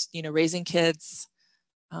 and, you know, raising kids,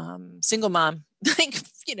 single mom, like,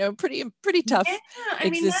 you know, pretty tough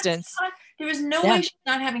existence. There is no way she's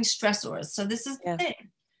not having stressors. So this is the thing.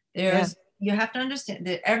 You have to understand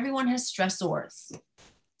that everyone has stressors.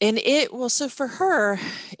 And so for her,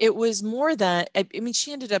 it was more that, I mean,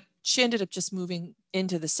 she ended up just moving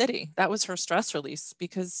into the city. That was her stress release,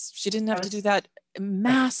 because she didn't have to do that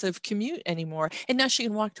massive commute anymore. And now she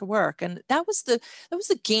can walk to work. And that was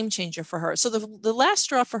the game changer for her. So the last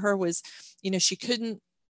straw for her was, you know, she couldn't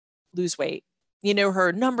lose weight. You know,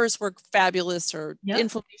 her numbers were fabulous. Her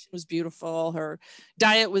inflammation was beautiful. Her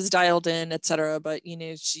diet was dialed in, et cetera. But, you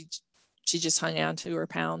know, she just hung on to her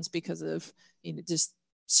pounds because of, you know, just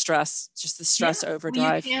the stress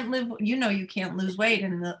overdrive. Well, you can't lose weight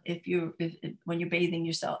when you're bathing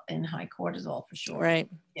yourself in high cortisol, for sure.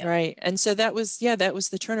 Right. And so that was the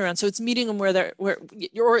turnaround. So it's meeting them or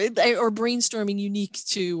brainstorming unique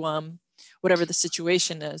to whatever the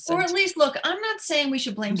situation is. Or at least, look, I'm not saying we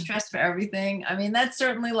should blame stress for everything. I mean, that's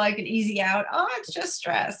certainly like an easy out. Oh, it's just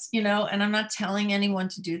stress, you know, and I'm not telling anyone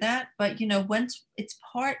to do that. But, you know, once it's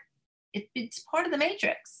part of the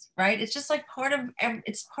matrix, right? It's just like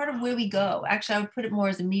it's part of where we go. Actually, I would put it more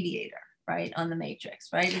as a mediator, right? On the matrix,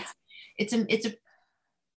 right? It's a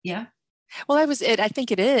yeah. Well, I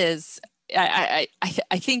think it is. I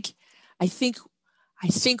think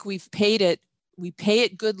we pay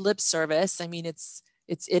it good lip service. I mean, it's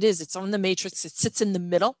on the matrix. It sits in the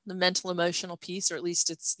middle, the mental emotional piece, or at least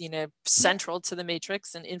it's, you know, central to the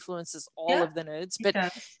matrix and influences all of the nodes. But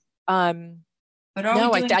are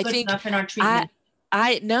we doing good enough in our treatment?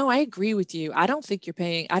 I agree with you. I don't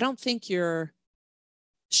think you're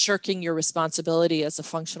shirking your responsibility as a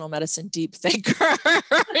functional medicine deep thinker.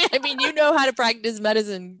 I mean, you know how to practice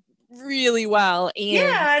medicine really well.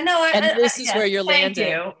 And this is where you're landing.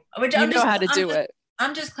 You know how to do it.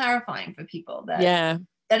 I'm just clarifying for people that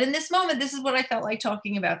in this moment, this is what I felt like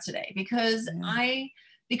talking about today, because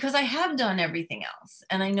I have done everything else,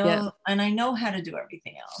 and I know how to do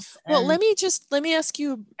everything else. Well, let me ask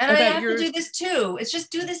you. And I have to do this too. It's just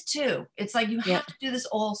do this too. It's like, you have to do this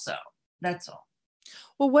also. That's all.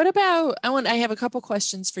 Well, what about, I have a couple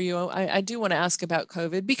questions for you. I do want to ask about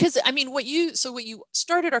COVID, because I mean, what you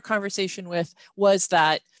started our conversation with was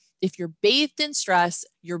that if you're bathed in stress,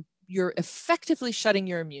 you're effectively shutting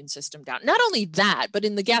your immune system down. Not only that, but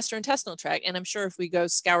in the gastrointestinal tract, and I'm sure if we go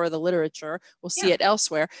scour the literature, we'll see it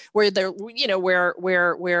elsewhere, where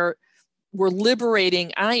where we're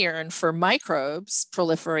liberating iron for microbes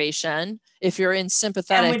proliferation. If you're in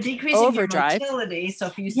sympathetic and we're decreasing overdrive, your motility. So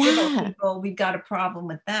if you sickle people, we've got a problem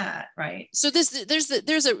with that, right? So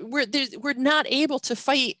we're not able to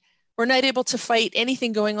fight. We're not able to fight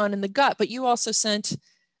anything going on in the gut. But you also sent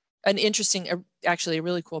an interesting, actually a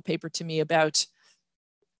really cool paper to me about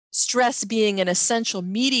stress being an essential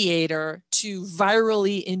mediator to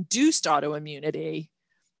virally induced autoimmunity.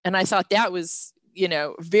 And I thought that was, you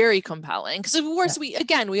know, very compelling, because of course we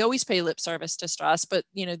always pay lip service to stress, but,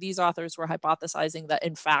 you know, these authors were hypothesizing that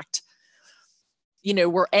in fact, you know,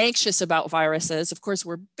 we're anxious about viruses. Of course,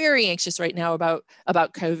 we're very anxious right now about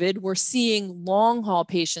COVID. We're seeing long haul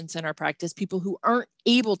patients in our practice, people who aren't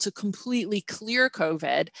able to completely clear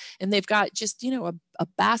COVID, and they've got just, you know, a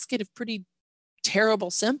basket of pretty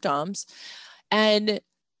terrible symptoms. And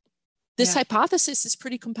this hypothesis is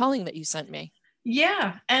pretty compelling that you sent me.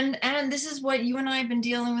 Yeah. And this is what you and I have been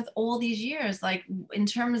dealing with all these years, like in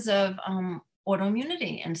terms of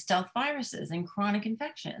autoimmunity and stealth viruses and chronic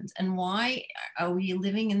infections. And why are we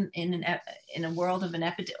living in a world of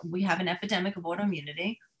we have an epidemic of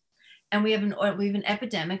autoimmunity, and we have an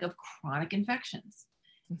epidemic of chronic infections.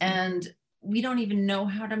 Mm-hmm. And we don't even know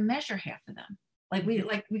how to measure half of them.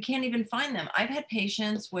 We can't even find them. I've had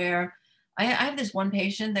patients where I have this one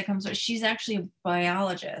patient that comes, she's actually a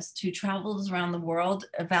biologist who travels around the world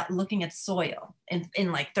about looking at soil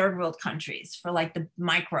in like third world countries for like the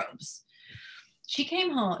microbes. She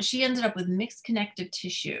came home, she ended up with mixed connective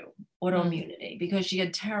tissue autoimmunity because she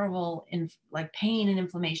had terrible pain and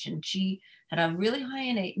inflammation. She had a really high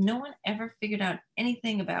innate, no one ever figured out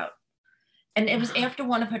anything about. And it was after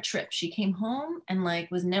one of her trips. She came home and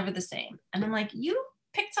was never the same. And I'm like, you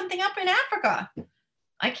picked something up in Africa.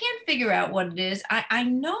 I can't figure out what it is. I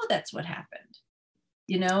know that's what happened.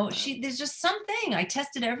 You know, there's just something. I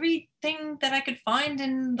tested everything that I could find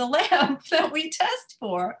in the lab that we test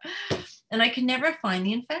for, and I could never find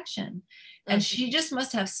the infection. And she just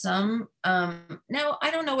must have some, now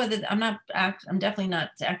I don't know whether, I'm definitely not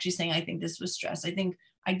actually saying I think this was stress.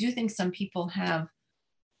 I do think some people have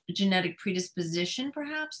a genetic predisposition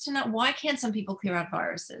perhaps to not, why can't some people clear out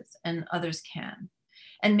viruses and others can?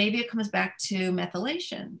 And maybe it comes back to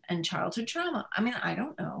methylation and childhood trauma. I mean, I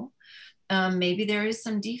don't know. Maybe there is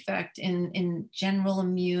some defect in general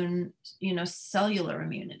immune, cellular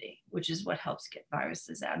immunity, which is what helps get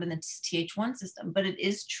viruses out in the Th1 system. But it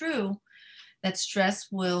is true that stress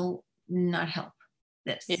will not help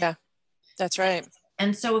this. Yeah, that's right.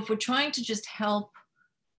 And so if we're trying to just help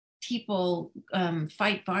people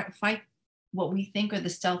fight what we think are the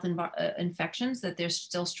stealth infections that they're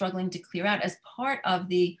still struggling to clear out as part of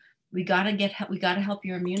the, we got to help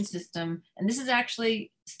your immune system. And this is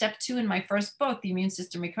actually step 2 in my first book. The Immune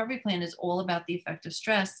System Recovery Plan is all about the effect of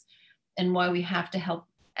stress and why we have to help.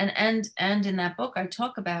 And in that book, I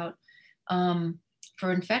talk about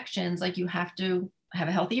for infections, like you have to have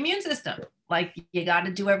a healthy immune system. Like you got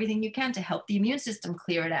to do everything you can to help the immune system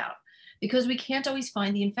clear it out, because we can't always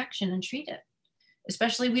find the infection and treat it.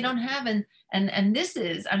 Especially we don't have, and this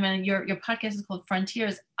is, I mean, your podcast is called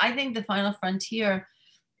Frontiers. I think the final frontier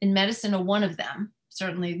in medicine, or one of them,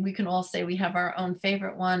 certainly we can all say we have our own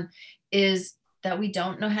favorite one, is that we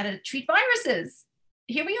don't know how to treat viruses.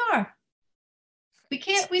 Here we are.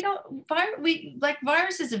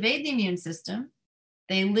 Viruses evade the immune system.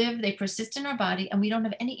 They persist in our body, and we don't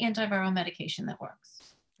have any antiviral medication that works.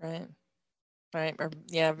 Right. Or,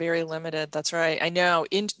 yeah, very limited. That's right. I know.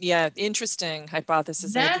 Interesting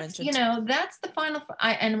hypothesis. That's the final.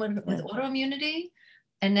 And with autoimmunity,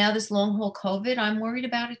 and now this long haul COVID, I'm worried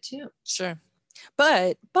about it too. Sure,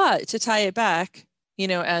 but to tie it back,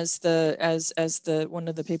 as the one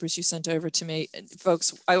of the papers you sent over to me,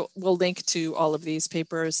 folks, I will link to all of these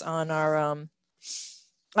papers on our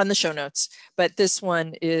on the show notes. But this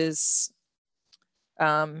one is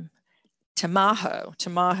Tamaho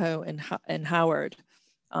and Howard.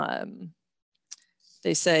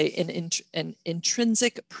 They say an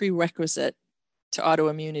intrinsic prerequisite to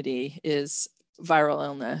autoimmunity is viral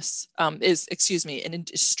illness.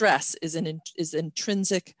 Stress is an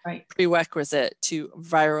intrinsic prerequisite to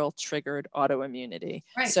viral triggered autoimmunity.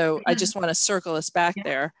 Right. So I just want to circle us back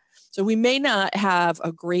there. So we may not have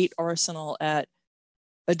a great arsenal at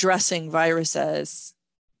addressing viruses,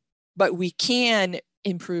 but we can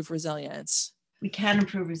improve resilience. We can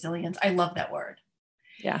improve resilience. I love that word.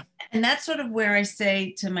 Yeah. And that's sort of where I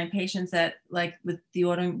say to my patients that, like with the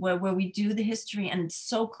where we do the history, and it's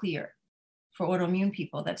so clear for autoimmune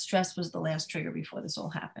people that stress was the last trigger before this all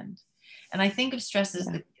happened. And I think of stress as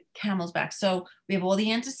the camel's back. So we have all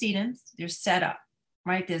the antecedents, they're set up,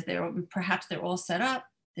 right? Perhaps they're all set up.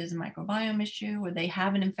 There's a microbiome issue, or they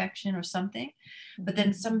have an infection or something, but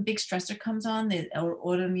then some big stressor comes on. The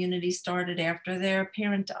autoimmunity started after their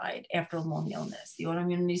parent died, after a long illness. The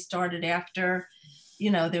autoimmunity started after,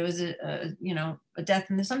 there was a death,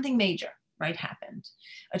 and there's something major, right, happened,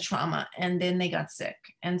 a trauma, and then they got sick.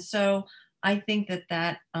 And so I think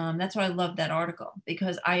that's why I love that article,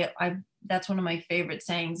 because I that's one of my favorite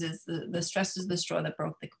sayings is the stress is the straw that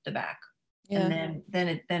broke the back. Yeah. And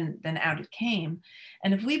then out it came.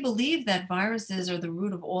 And if we believe that viruses are the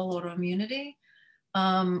root of all autoimmunity,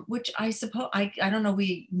 which I suppose, I don't know,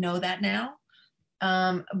 we know that now.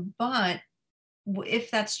 But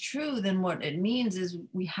if that's true, then what it means is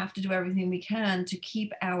we have to do everything we can to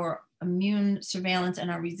keep our immune surveillance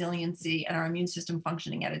and our resiliency and our immune system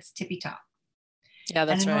functioning at its tippy top. Yeah,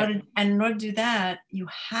 that's right. And in order to do that, you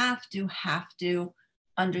have to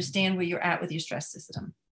understand where you're at with your stress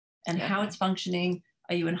system. And how it's functioning.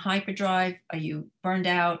 Are you in hyperdrive? Are you burned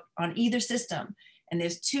out on either system? And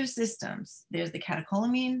there's 2 systems. There's the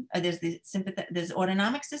catecholamine, there's the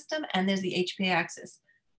autonomic system, and there's the HPA axis.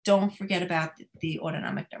 Don't forget about the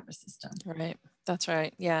autonomic nervous system. Right. That's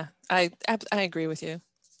right. Yeah, I agree with you.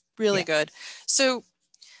 Really good. So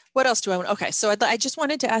what else do I want? Okay, so I just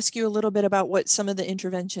wanted to ask you a little bit about what some of the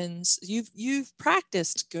interventions you've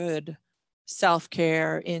practiced good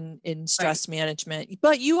self-care in stress management,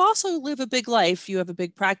 but you also live a big life. You have a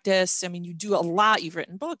big practice. I mean, you do a lot. You've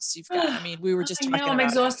written books. You've got, we were just talking about I'm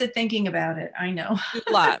exhausted thinking about it. I know.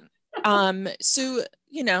 A lot. So,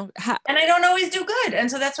 and I don't always do good.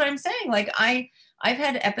 And so that's what I'm saying. Like I've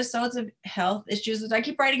had episodes of health issues that I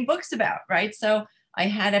keep writing books about, right? So I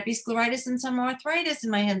had episcleritis and some arthritis in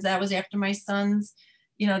my hands. That was after my son's,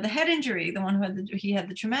 the head injury, the one who had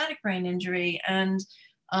the traumatic brain injury. And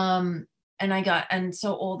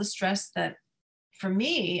so all the stress that, for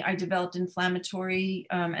me, I developed inflammatory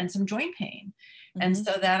and some joint pain. And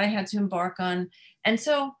so that I had to embark on. And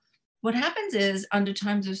so what happens is, under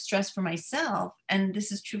times of stress for myself, and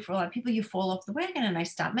this is true for a lot of people, you fall off the wagon, and I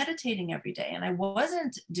stopped meditating every day, and I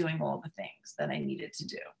wasn't doing all the things that I needed to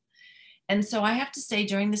do. And so I have to say,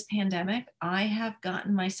 during this pandemic, I have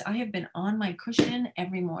been on my cushion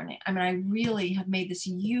every morning. I mean, I really have made this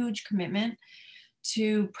huge commitment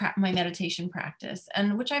to my meditation practice,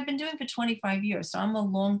 and which I've been doing for 25 years. So I'm a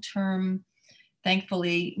long-term,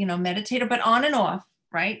 thankfully, meditator, but on and off,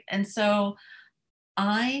 right? And so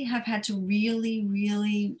I have had to really,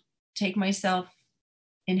 really take myself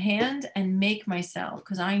in hand and make myself,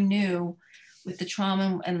 because I knew with the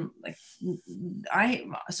trauma and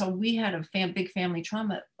so we had a big family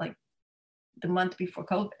trauma like the month before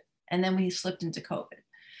COVID, and then we slipped into COVID.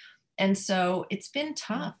 And so it's been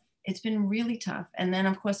tough. It's been really tough. And then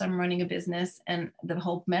of course I'm running a business and the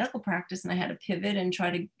whole medical practice, and I had to pivot and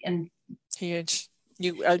try to, and huge.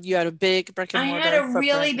 You had a big brick and mortar. I had a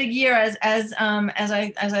really big year, as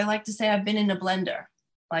I like to say, I've been in a blender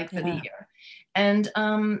for the year, and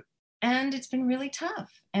it's been really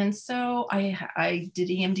tough. And so I did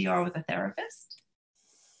EMDR with a therapist,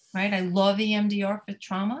 right? I love EMDR for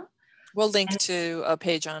trauma. We'll link to a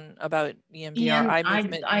page about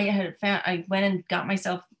EMDR. I went and got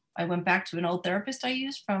myself. I went back to an old therapist I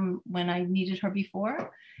used from when I needed her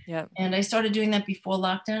before. Yeah. And I started doing that before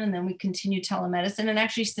lockdown, and then we continued telemedicine. And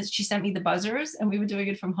actually, she sent me the buzzers, and we were doing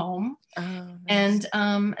it from home. Oh, nice.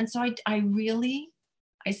 And so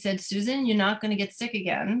I said, Susan, you're not going to get sick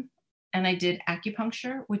again. And I did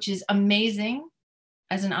acupuncture, which is amazing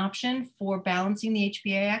as an option for balancing the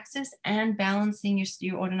HPA axis and balancing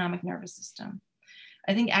your autonomic nervous system.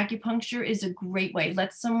 I think acupuncture is a great way.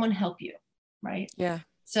 Let someone help you, right? Yeah.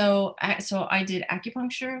 So I did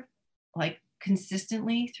acupuncture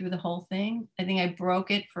consistently through the whole thing. I think I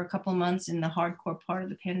broke it for a couple of months in the hardcore part of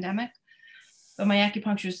the pandemic, but my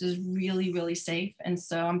acupuncturist is really, really safe. And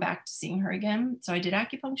so I'm back to seeing her again. So I did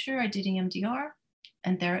acupuncture, I did EMDR,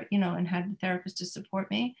 and and had the therapist to support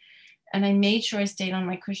me. And I made sure I stayed on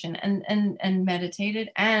my cushion and meditated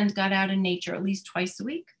and got out in nature at least twice a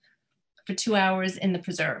week for 2 hours in the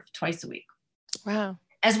preserve twice a week. Wow.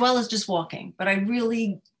 As well as just walking. But I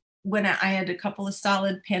really, when I had a couple of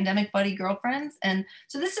solid pandemic buddy girlfriends. And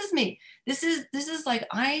so this is me. This is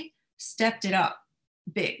I stepped it up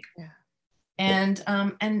big. Yeah. And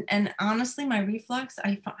honestly, my reflux,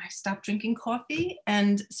 I stopped drinking coffee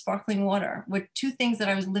and sparkling water, were two things that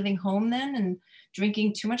I was living home then, and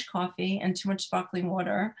drinking too much coffee and too much sparkling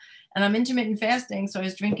water. And I'm intermittent fasting, so I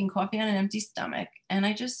was drinking coffee on an empty stomach, and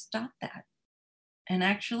I just stopped that. And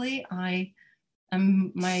actually, my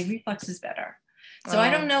reflux is better. So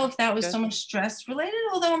I don't know if that was so much stress related,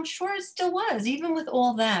 although I'm sure it still was. Even with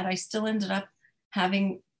all that, I still ended up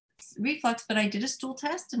having reflux, but I did a stool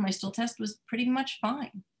test, and my stool test was pretty much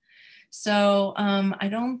fine. So I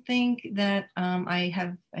don't think that I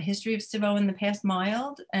have a history of SIBO in the past,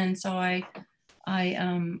 mild. And so I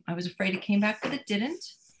was afraid it came back, but it didn't.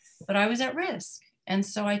 But I was at risk. And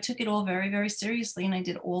so I took it all very, very seriously, and I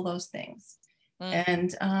did all those things.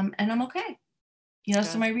 And I'm okay.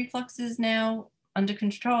 So my reflux is now under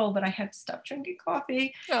control, but I had to stop drinking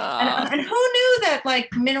coffee. And who knew that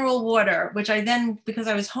mineral water, which I then, because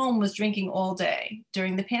I was home, was drinking all day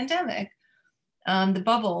during the pandemic, the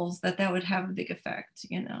bubbles, that would have a big effect,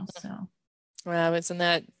 so. Wow, isn't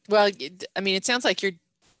that, well, I mean, it sounds like you're,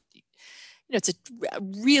 it's a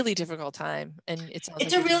really difficult time, and it's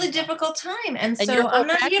a really difficult time. And so I'm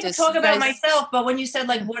not here to talk about myself, but when you said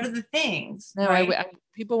what are the things? No, right?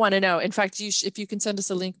 People want to know. In fact, if you can send us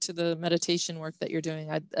a link to the meditation work that you're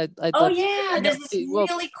doing, I'd oh love yeah, this is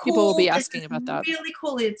really cool. People will be asking about that. Really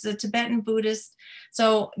cool. It's a Tibetan Buddhist.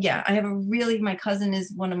 So yeah, I have my cousin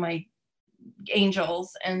is one of my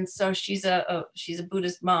angels, and so she's a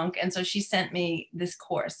Buddhist monk, and so she sent me this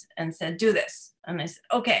course and said, do this, and I said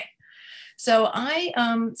okay. So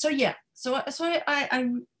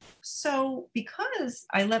because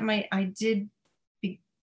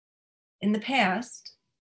in the past,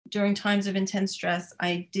 during times of intense stress,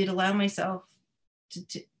 I did allow myself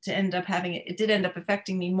to end up having it. It did end up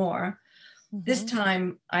affecting me more. Mm-hmm. This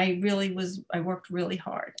time I worked really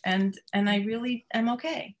hard, and I really am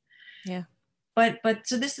okay. Yeah. But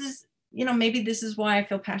so this is, maybe this is why I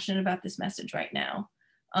feel passionate about this message right now.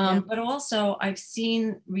 But also I've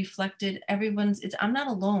seen reflected I'm not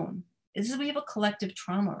alone. We have a collective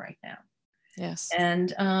trauma right now. Yes.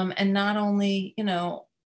 And not only,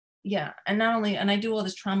 yeah. And not only, and I do all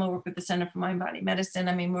this trauma work with the Center for Mind Body Medicine.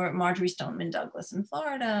 I mean, we're at Marjorie Stoneman Douglas in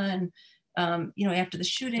Florida, and you know, after the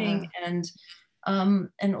shooting, and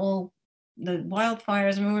all the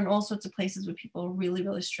wildfires. I mean, we're in all sorts of places where people are really,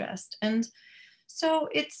 really stressed. And so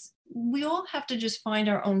we all have to just find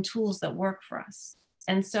our own tools that work for us.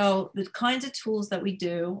 And so the kinds of tools that we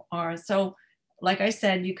do are, so like I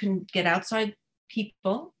said, you can get outside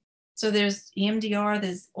people. So there's EMDR,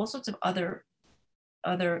 there's all sorts of other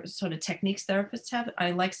sort of techniques therapists have.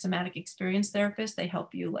 I like somatic experience therapists. They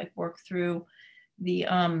help you like work through the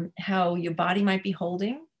how your body might be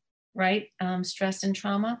holding, right? Stress and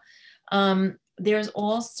trauma. There's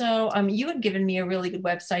also you had given me a really good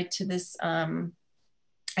website to this.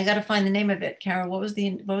 I got to find the name of it. Carol, what was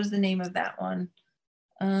the name of that one?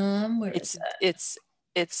 Where is that?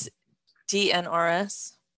 It's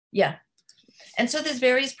DNRS. Yeah. And so there's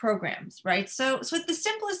various programs, right? So the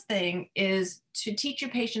simplest thing is to teach your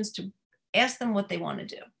patients to ask them what they want to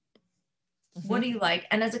do. Mm-hmm. What do you like?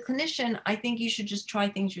 And as a clinician, I think you should just try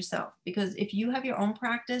things yourself, because if you have your own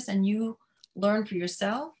practice and you learn for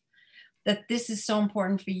yourself that this is so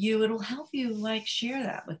important for you, it'll help you like share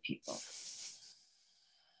that with people.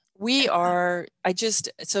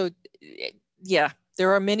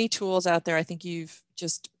 There are many tools out there. I think you've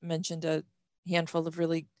just mentioned a handful of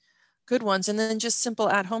really good ones, and then just simple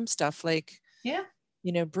at-home stuff like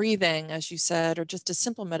breathing, as you said, or just a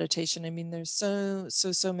simple meditation. I mean, there's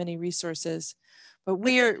so many resources, but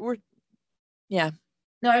we're no,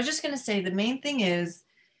 I was just going to say the main thing is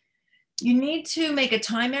you need to make a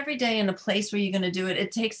time every day and a place where you're going to do it.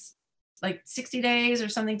 It takes like 60 days or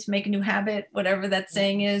something to make a new habit, whatever that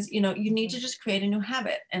saying is. You need to just create a new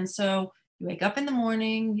habit. And so you wake up in the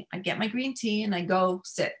morning, I get my green tea and I go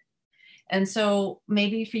sit. And so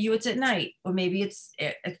maybe for you, it's at night, or maybe it's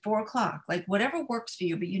at 4 o'clock, like whatever works for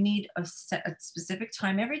you, but you need a specific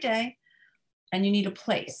time every day, and you need a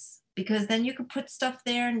place, because then you can put stuff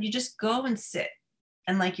there and you just go and sit,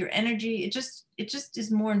 and like your energy, it just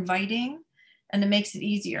is more inviting, and it makes it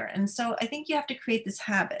easier. And so I think you have to create this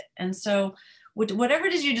habit. And so whatever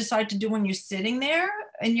it is you decide to do when you're sitting there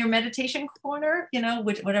in your meditation corner,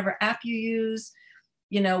 whatever app you use,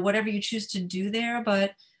 whatever you choose to do there,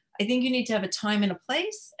 but I think you need to have a time and a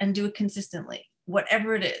place and do it consistently,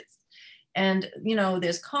 whatever it is. And,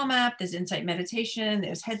 there's Calm app, there's Insight Meditation,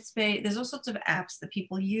 there's Headspace, there's all sorts of apps that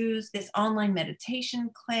people use. There's online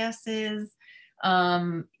meditation classes.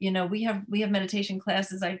 We have meditation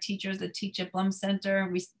classes. I have teachers that teach at Blum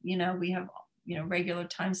Center. We have, regular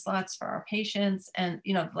time slots for our patients, and,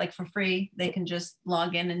 like for free, they can just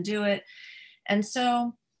log in and do it. And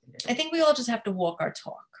so I think we all just have to walk our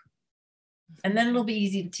talk. And then it'll be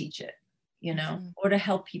easy to teach it, or to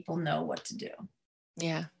help people know what to do.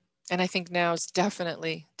 Yeah. And I think now is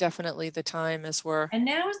definitely the time and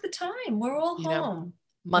now is the time. We're all home.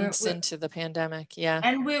 Months into the pandemic. Yeah.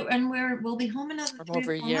 And we'll be home another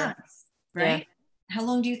 3 or 4 months, right? Yeah. How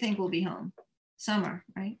long do you think we'll be home? Summer,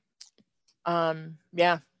 right?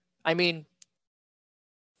 Yeah. I mean,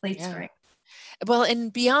 late spring. Well,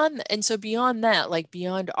 and beyond that, like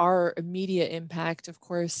beyond our immediate impact, of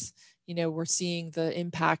course, we're seeing the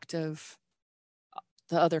impact of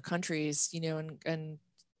the other countries, and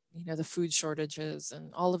the food shortages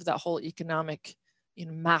and all of that whole economic,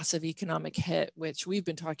 massive economic hit, which we've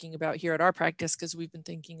been talking about here at our practice, because we've been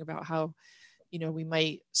thinking about how, we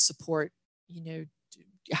might support,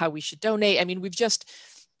 how we should donate. I mean,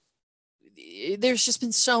 there's just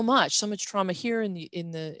been so much trauma here in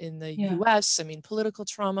the US. I mean, political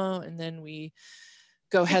trauma, and then we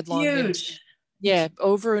go headlong into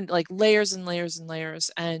over like layers and layers and layers.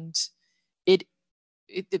 And this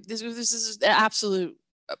is an absolute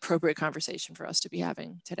appropriate conversation for us to be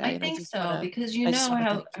having today. I think so, because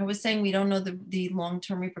how I was saying, we don't know the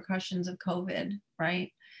long-term repercussions of COVID,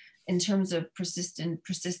 right? In terms of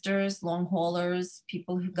persisters, long haulers,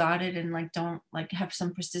 people who got it and don't have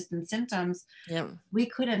some persistent symptoms. Yeah. We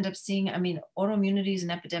could end up seeing, autoimmunity is an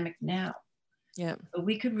epidemic now. Yeah. But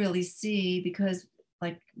we could really see, because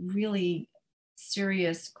really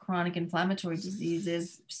serious chronic inflammatory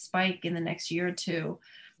diseases spike in the next year or two,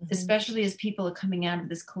 especially as people are coming out of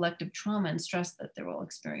this collective trauma and stress that they're all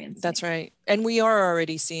experiencing. That's right. And we are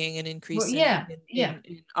already seeing an increase in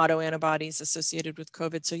autoantibodies associated with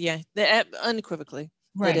COVID. So unequivocally,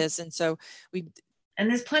 it is. And so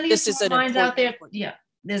there's plenty of smart minds out there. Yeah.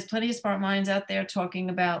 There's plenty of smart minds out there talking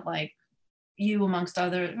about you amongst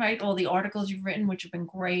others, right? All the articles you've written, which have been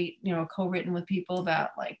great, co-written with people about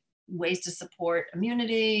ways to support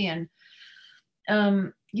immunity and,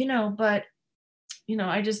 but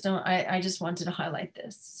I just don't, I just wanted to highlight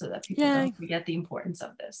this so that people don't forget the importance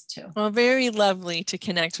of this too. Well, very lovely to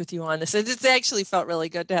connect with you on this. It's actually felt really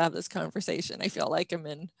good to have this conversation. I feel like I'm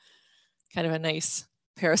in kind of a nice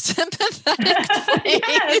parasympathetic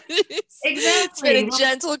yes, exactly. It's been a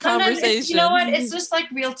gentle conversation. You know what? It's just like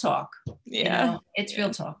real talk. Yeah. It's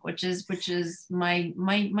real talk, which is my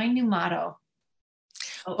new motto.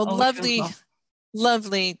 Well,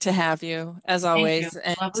 lovely to have you as always.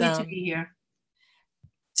 And, lovely to be here.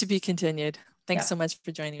 To be continued. Thanks so much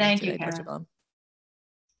for joining me today, Dr. Blum.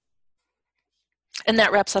 And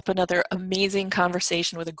that wraps up another amazing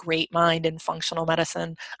conversation with a great mind in functional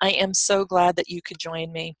medicine. I am so glad that you could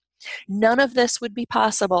join me. None of this would be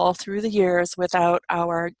possible through the years without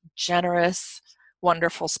our generous,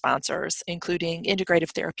 wonderful sponsors, including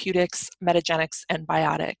Integrative Therapeutics, Metagenics, and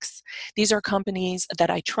Biotics. These are companies that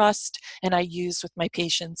I trust and I use with my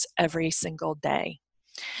patients every single day.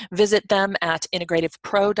 Visit them at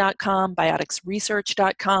integrativepro.com,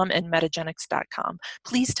 bioticsresearch.com, and metagenics.com.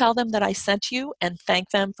 Please tell them that I sent you and thank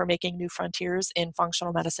them for making new frontiers in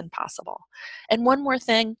functional medicine possible. And one more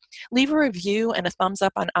thing, leave a review and a thumbs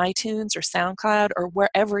up on iTunes or SoundCloud or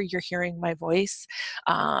wherever you're hearing my voice.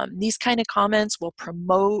 These kind of comments will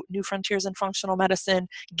promote new frontiers in functional medicine,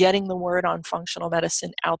 getting the word on functional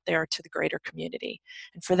medicine out there to the greater community.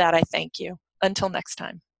 And for that, I thank you. Until next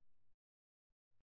time.